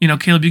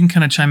 Caleb, you can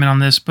kind of chime in on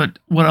this, but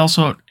what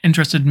also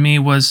interested me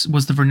was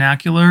the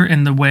vernacular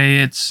and the way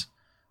it's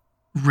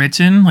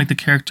written, like the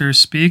characters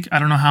speak. I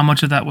don't know how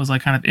much of that was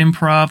like kind of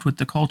improv with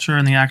the culture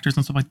and the actors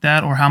and stuff like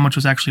that, or how much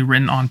was actually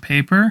written on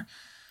paper.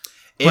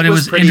 But it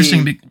was pretty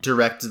interesting.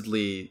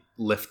 Directly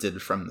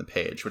lifted from the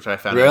page, which I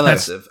found Really?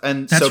 impressive.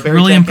 And that's so Barry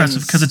really Jenkins,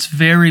 impressive because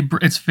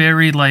it's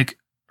very like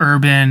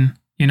urban,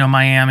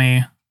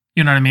 Miami.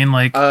 You know what I mean?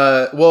 Like,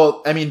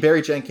 well, I mean,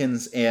 Barry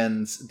Jenkins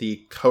and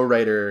the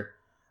co-writer,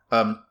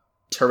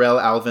 Terrell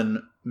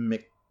Alvin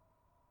McCraney.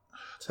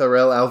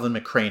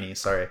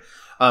 Sorry,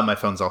 my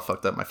phone's all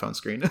fucked up. My phone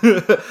screen.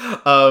 The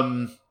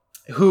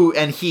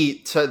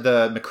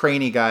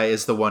McCraney guy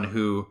is the one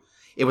who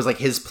it was like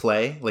his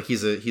play. Like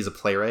he's a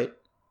playwright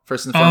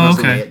first and foremost.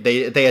 Oh, okay. And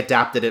they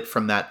adapted it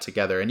from that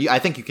together, and I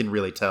think you can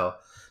really tell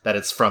that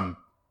it's from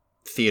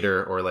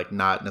theater or like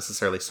not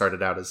necessarily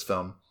started out as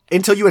film.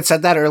 Until you had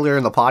said that earlier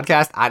in the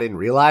podcast, I didn't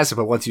realize it,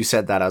 but once you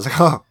said that, I was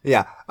like, oh,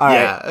 yeah, all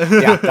right.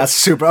 Yeah, that's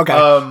super, okay,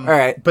 all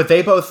right. But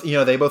they both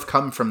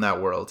come from that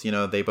world.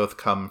 They both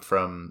come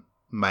from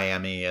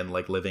Miami and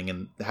like living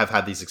and have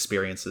had these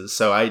experiences.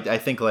 So I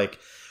think like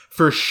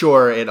for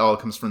sure it all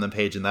comes from the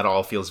page and that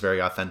all feels very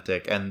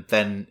authentic. And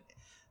then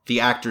the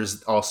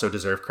actors also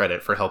deserve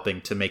credit for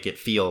helping to make it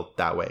feel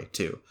that way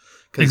too.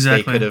 Because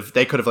exactly.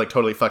 they could have like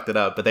totally fucked it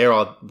up, but they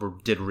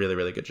did really,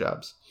 really good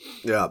jobs.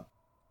 Yeah.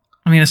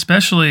 I mean,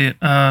 especially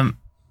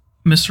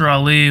Mr.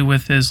 Ali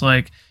with his,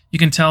 like, you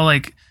can tell,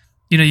 like,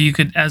 you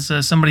could, as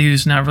somebody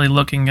who's not really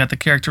looking at the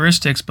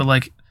characteristics, but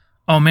like,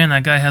 oh man,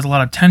 that guy has a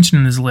lot of tension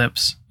in his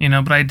lips,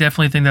 but I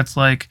definitely think that's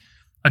like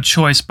a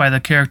choice by the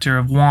character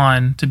of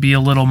Juan to be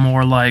a little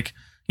more like,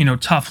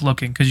 tough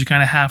looking, because you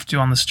kind of have to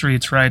on the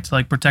streets, right, to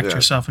like protect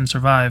yourself and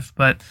survive.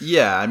 But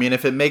yeah, I mean,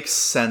 if it makes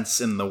sense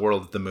in the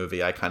world of the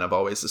movie, I kind of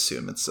always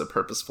assume it's a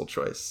purposeful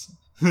choice.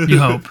 You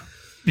hope,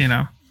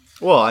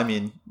 Well, I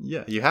mean,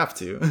 yeah, you have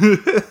to.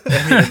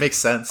 I mean, it makes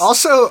sense.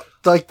 Also,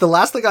 like, the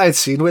last thing I had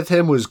seen with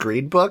him was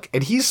Green Book,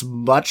 and he's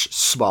much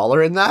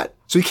smaller in that.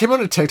 So he came on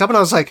a TikTok, and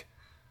I was like,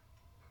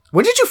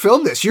 when did you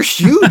film this? You're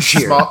huge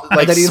here.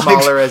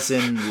 Smaller as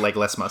in, like,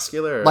 less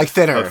muscular? Or? Like,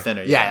 thinner. Oh,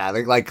 thinner, yeah.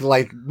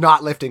 Like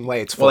not lifting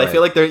weights for Well, I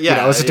feel like there's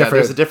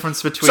a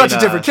difference between... Such a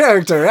different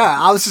character, yeah.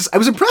 I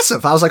was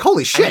impressive. I was like,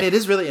 holy shit. I mean, it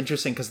is really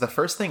interesting, because the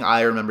first thing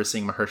I remember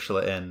seeing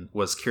Mahershala in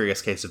was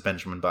Curious Case of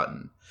Benjamin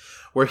Button,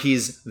 where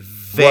he's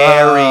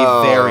very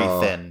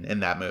thin in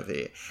that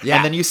movie. Yeah,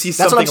 and then you see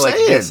something like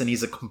this, and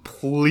he's a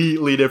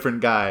completely different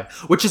guy,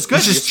 which is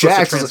good. He's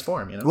supposed to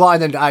transform, Well,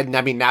 and then,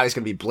 I mean, now he's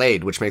going to be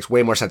Blade, which makes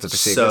way more sense after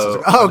seeing this.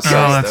 Okay. Oh,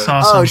 that's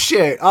awesome. Oh,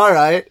 shit. All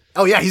right.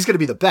 Oh, yeah, he's going to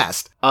be the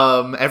best.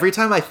 Every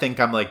time I think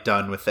I'm, like,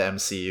 done with the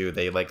MCU,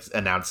 they, like,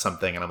 announce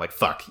something, and I'm like,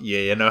 fuck, yeah,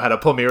 you know how to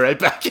pull me right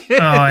back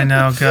in. Oh, I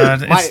know,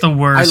 God. It's the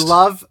worst.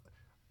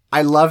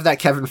 I love that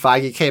Kevin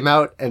Feige came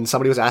out and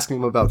somebody was asking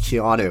him about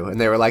Keanu,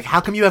 and they were like, how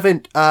come you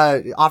haven't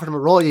offered him a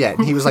role yet?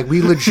 And he was like, we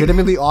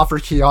legitimately offer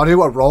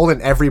Keanu a role in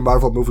every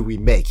Marvel movie we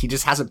make. He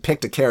just hasn't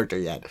picked a character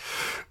yet.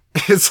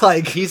 It's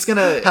like, he's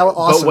gonna... How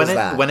awesome but is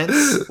that?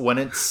 When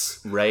it's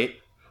right,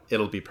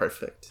 it'll be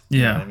perfect. Yeah.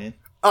 You know what I mean?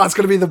 Oh, it's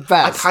gonna be the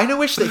best. I kind of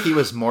wish that he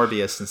was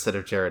Morbius instead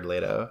of Jared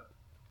Leto.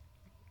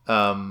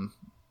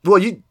 Well,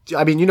 you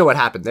know what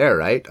happened there,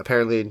 right?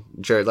 Apparently,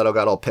 Jared Leto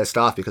got all pissed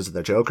off because of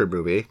the Joker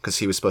movie, because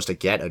he was supposed to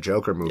get a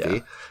Joker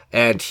movie,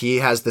 and he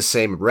has the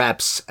same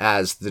reps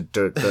as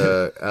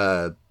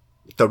the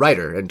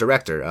writer and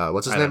director.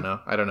 What's his name?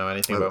 I don't know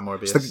anything about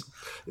Morbius.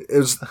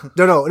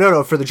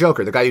 No, for the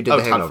Joker, the guy who did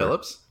the Hangover. Todd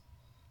Phillips.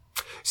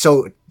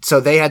 So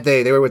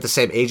they were with the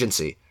same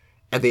agency,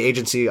 and the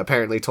agency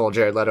apparently told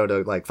Jared Leto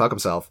to like fuck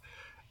himself.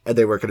 And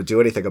they weren't going to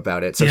do anything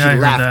about it. So he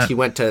left. He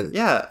went to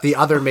the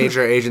other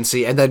major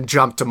agency and then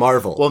jumped to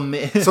Marvel. Well,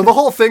 so the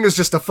whole thing is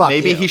just a fuck.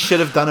 Maybe he should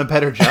have done a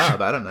better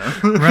job. I don't know.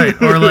 Right.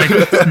 Or like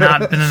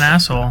not been an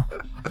assoul.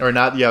 Or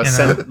not,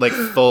 send like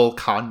full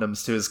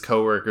condoms to his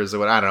coworkers or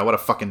what. I don't know. What a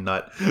fucking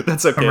nut.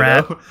 That's okay,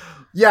 though.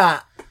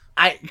 Yeah.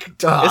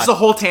 It's a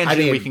whole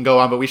tangent we can go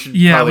on, but we should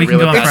we probably can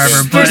reel go it back.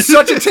 forever. There's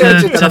such a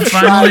tangent that I'm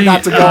trying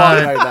not to go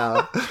on right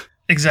now.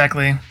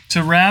 Exactly.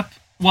 To wrap,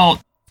 well...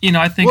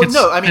 I think it's...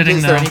 No, I mean,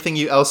 is there anything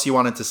else you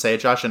wanted to say,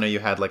 Josh? I know you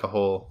had like a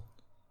whole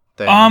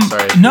thing.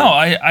 Sorry. No,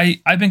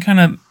 I've been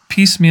kind of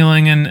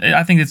piecemealing, and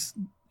I think it's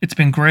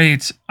been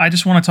great. I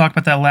just want to talk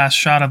about that last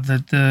shot of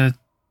the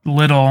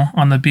Little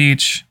on the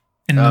beach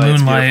in the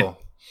moonlight.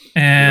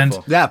 And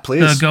yeah,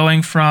 please.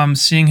 Going from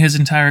seeing his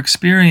entire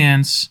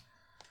experience,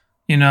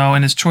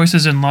 and his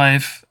choices in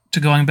life to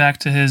going back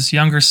to his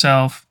younger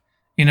self.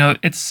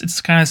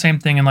 It's kind of the same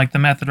thing in like The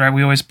Method, right?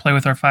 We always play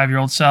with our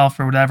 5-year-old self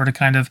or whatever to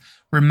kind of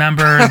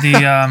remember the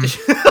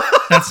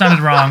that sounded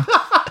wrong.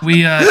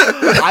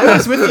 I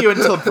was with you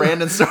until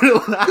Brandon started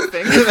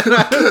laughing.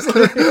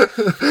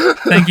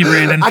 Thank you,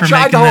 Brandon, for tried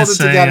making to hold this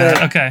it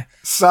together. okay.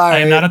 Sorry. I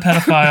am not a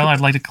pedophile.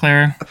 I'd like to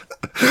clear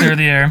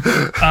the air.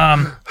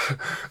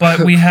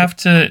 But we have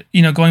to,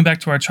 going back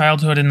to our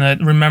childhood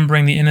and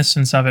remembering the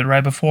innocence of it,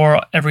 right?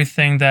 Before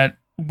everything that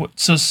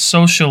so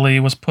socially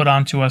was put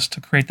onto us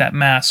to create that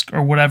mask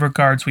or whatever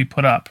guards we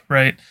put up,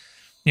 right?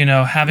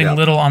 Having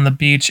Little on the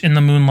beach in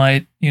the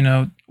moonlight,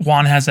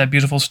 Juan has that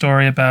beautiful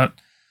story about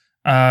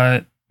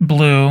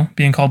Blue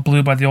being called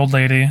Blue by the old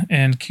lady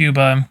in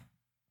Cuba.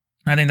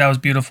 I think that was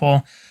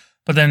beautiful.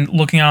 But then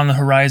looking out on the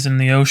horizon,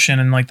 the ocean,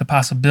 and like the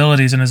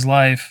possibilities in his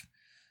life,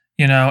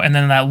 and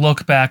then that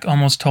look back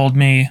almost told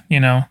me,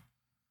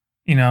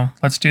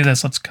 let's do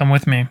this, let's come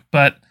with me.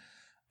 But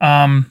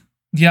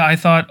I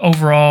thought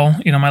overall,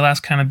 my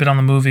last kind of bit on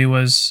the movie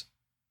was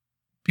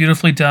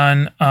beautifully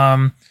done.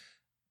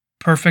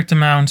 Perfect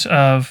amount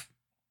of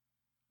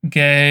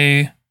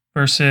gay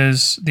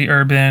versus the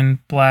urban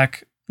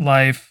black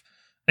life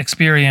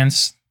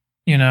experience,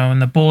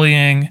 and the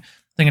bullying. I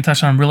think it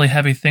touched on really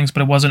heavy things,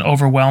 but it wasn't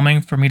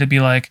overwhelming for me to be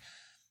like,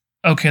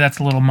 okay, that's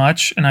a little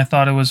much. And I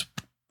thought it was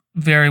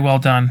very well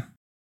done.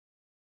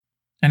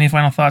 Any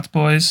final thoughts,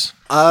 boys?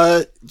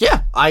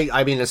 Yeah,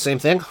 I mean the same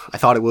thing. I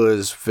thought it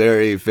was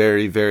very,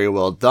 very, very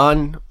well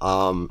done.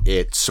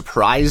 It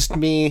surprised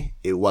me.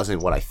 It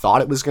wasn't what I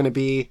thought it was going to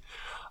be.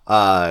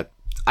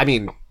 I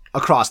mean,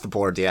 across the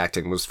board, the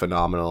acting was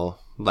phenomenal.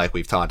 Like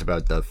we've talked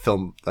about, the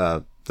film,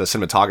 the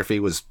cinematography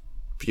was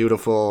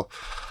beautiful.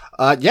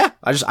 I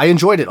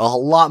enjoyed it a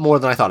lot more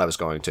than I thought I was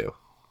going to.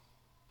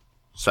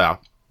 So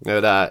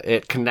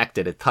it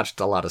connected. It touched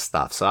a lot of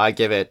stuff. So I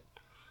give it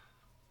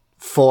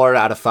 4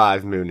 out of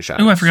 5 moonshines.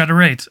 Oh, I forgot to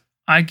rate.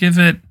 I give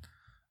it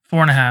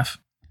 4.5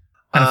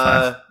 out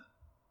of 5.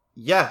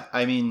 Yeah,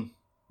 I mean,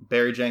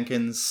 Barry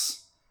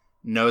Jenkins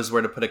knows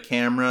where to put a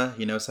camera.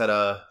 He knows how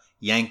to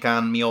yank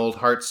on me old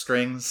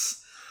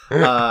heartstrings.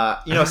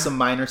 Some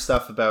minor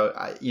stuff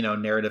about,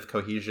 narrative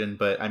cohesion.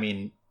 But, I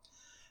mean,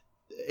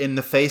 in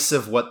the face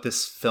of what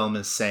this film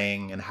is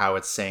saying and how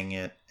it's saying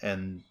it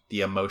and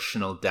the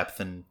emotional depth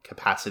and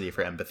capacity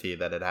for empathy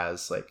that it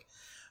has, like,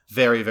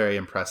 very, very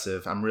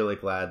impressive. I'm really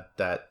glad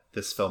that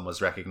this film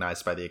was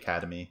recognized by the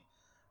Academy.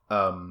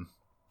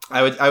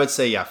 I would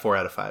say 4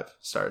 out of 5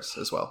 stars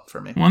as well for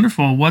me.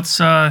 Wonderful. What's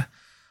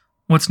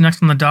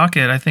next on the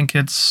docket? I think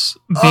it's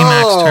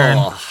BMAC's turn.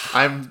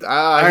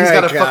 He's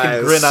got a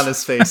fucking grin on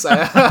his face.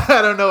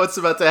 I don't know what's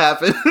about to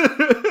happen.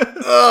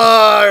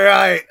 All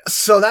right.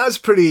 So that was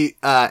pretty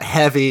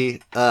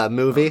heavy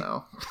movie.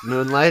 Oh, no.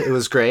 Moonlight. It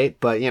was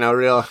great, but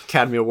real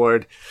Academy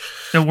Award.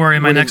 Don't worry,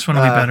 my next one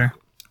will be better.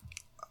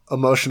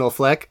 Emotional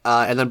flick.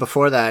 And then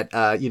before that,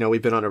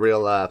 we've been on a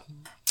real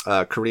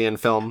Korean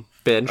film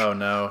binge. Oh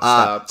no,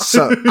 stop.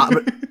 So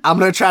I'm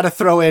going to try to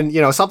throw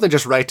in, something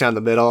just right down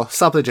the middle,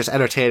 something just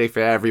entertaining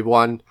for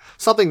everyone,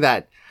 something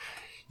that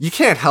you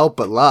can't help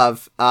but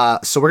love.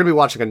 So we're going to be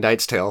watching A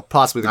Knight's Tale,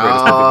 possibly the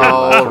greatest movie.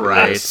 All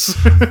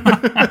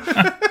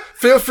right.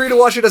 Feel free to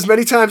watch it as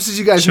many times as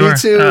you guys need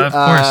to. Of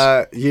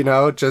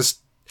course.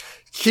 Just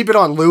keep it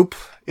on loop.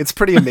 It's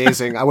pretty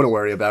amazing. I wouldn't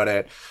worry about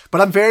it.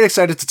 But I'm very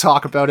excited to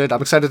talk about it.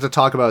 I'm excited to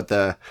talk about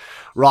the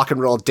rock and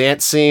roll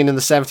dance scene in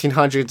the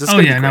 1700s.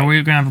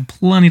 We're going to have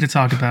plenty to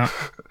talk about.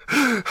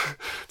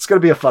 It's going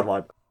to be a fun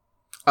one.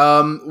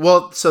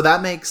 Well, so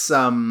that makes,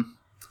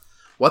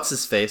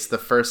 what's-his-face the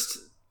first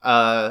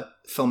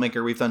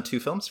filmmaker we've done 2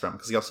 films from,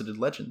 because he also did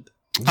Legend.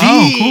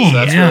 Oh, cool. So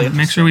that's really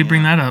make sure we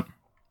bring that up.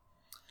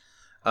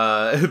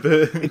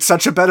 It's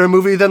such a better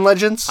movie than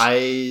Legends.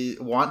 I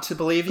want to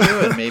believe you,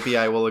 and maybe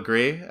I will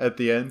agree at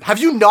the end. Have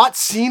you not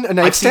seen A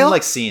Knight's Tale?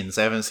 I've seen scenes.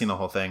 I haven't seen the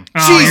whole thing.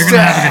 Oh, you're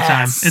gonna have a good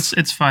time.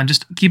 It's fun.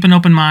 Just keep an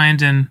open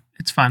mind, and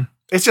it's fun.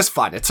 It's just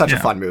fun. It's such a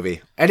fun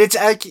movie, and it's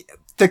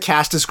the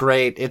cast is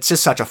great. It's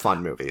just such a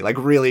fun movie. Like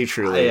really,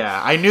 truly.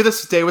 I knew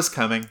this day was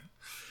coming.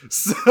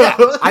 So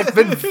I've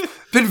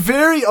been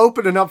very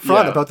open and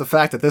upfront about the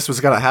fact that this was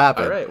gonna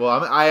happen. All right.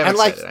 Well, I'm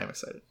excited. I'm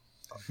excited.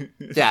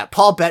 Yeah,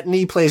 Paul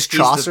Bettany plays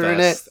Chaucer in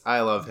it.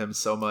 I love him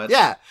so much.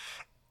 Yeah.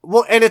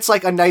 Well, and it's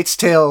like A Knight's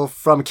Tale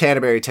from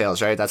Canterbury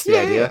Tales, right? That's the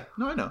idea. Yeah.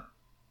 No, I know.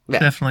 Yeah.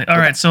 Definitely. All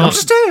right, so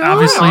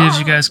obviously, as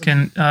you guys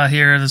can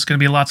hear, there's going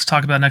to be lots to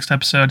talk about next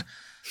episode.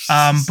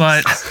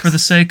 But for the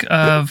sake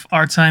of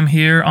our time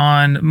here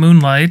on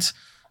Moonlight,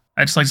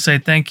 I'd just like to say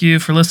thank you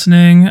for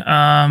listening.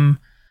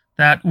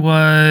 That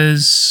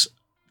was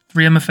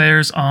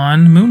 3MFAers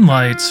on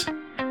Moonlight.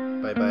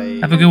 Bye-bye.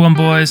 Have a good one,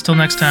 boys. Till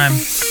next time.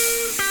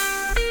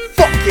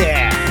 Fuck yeah!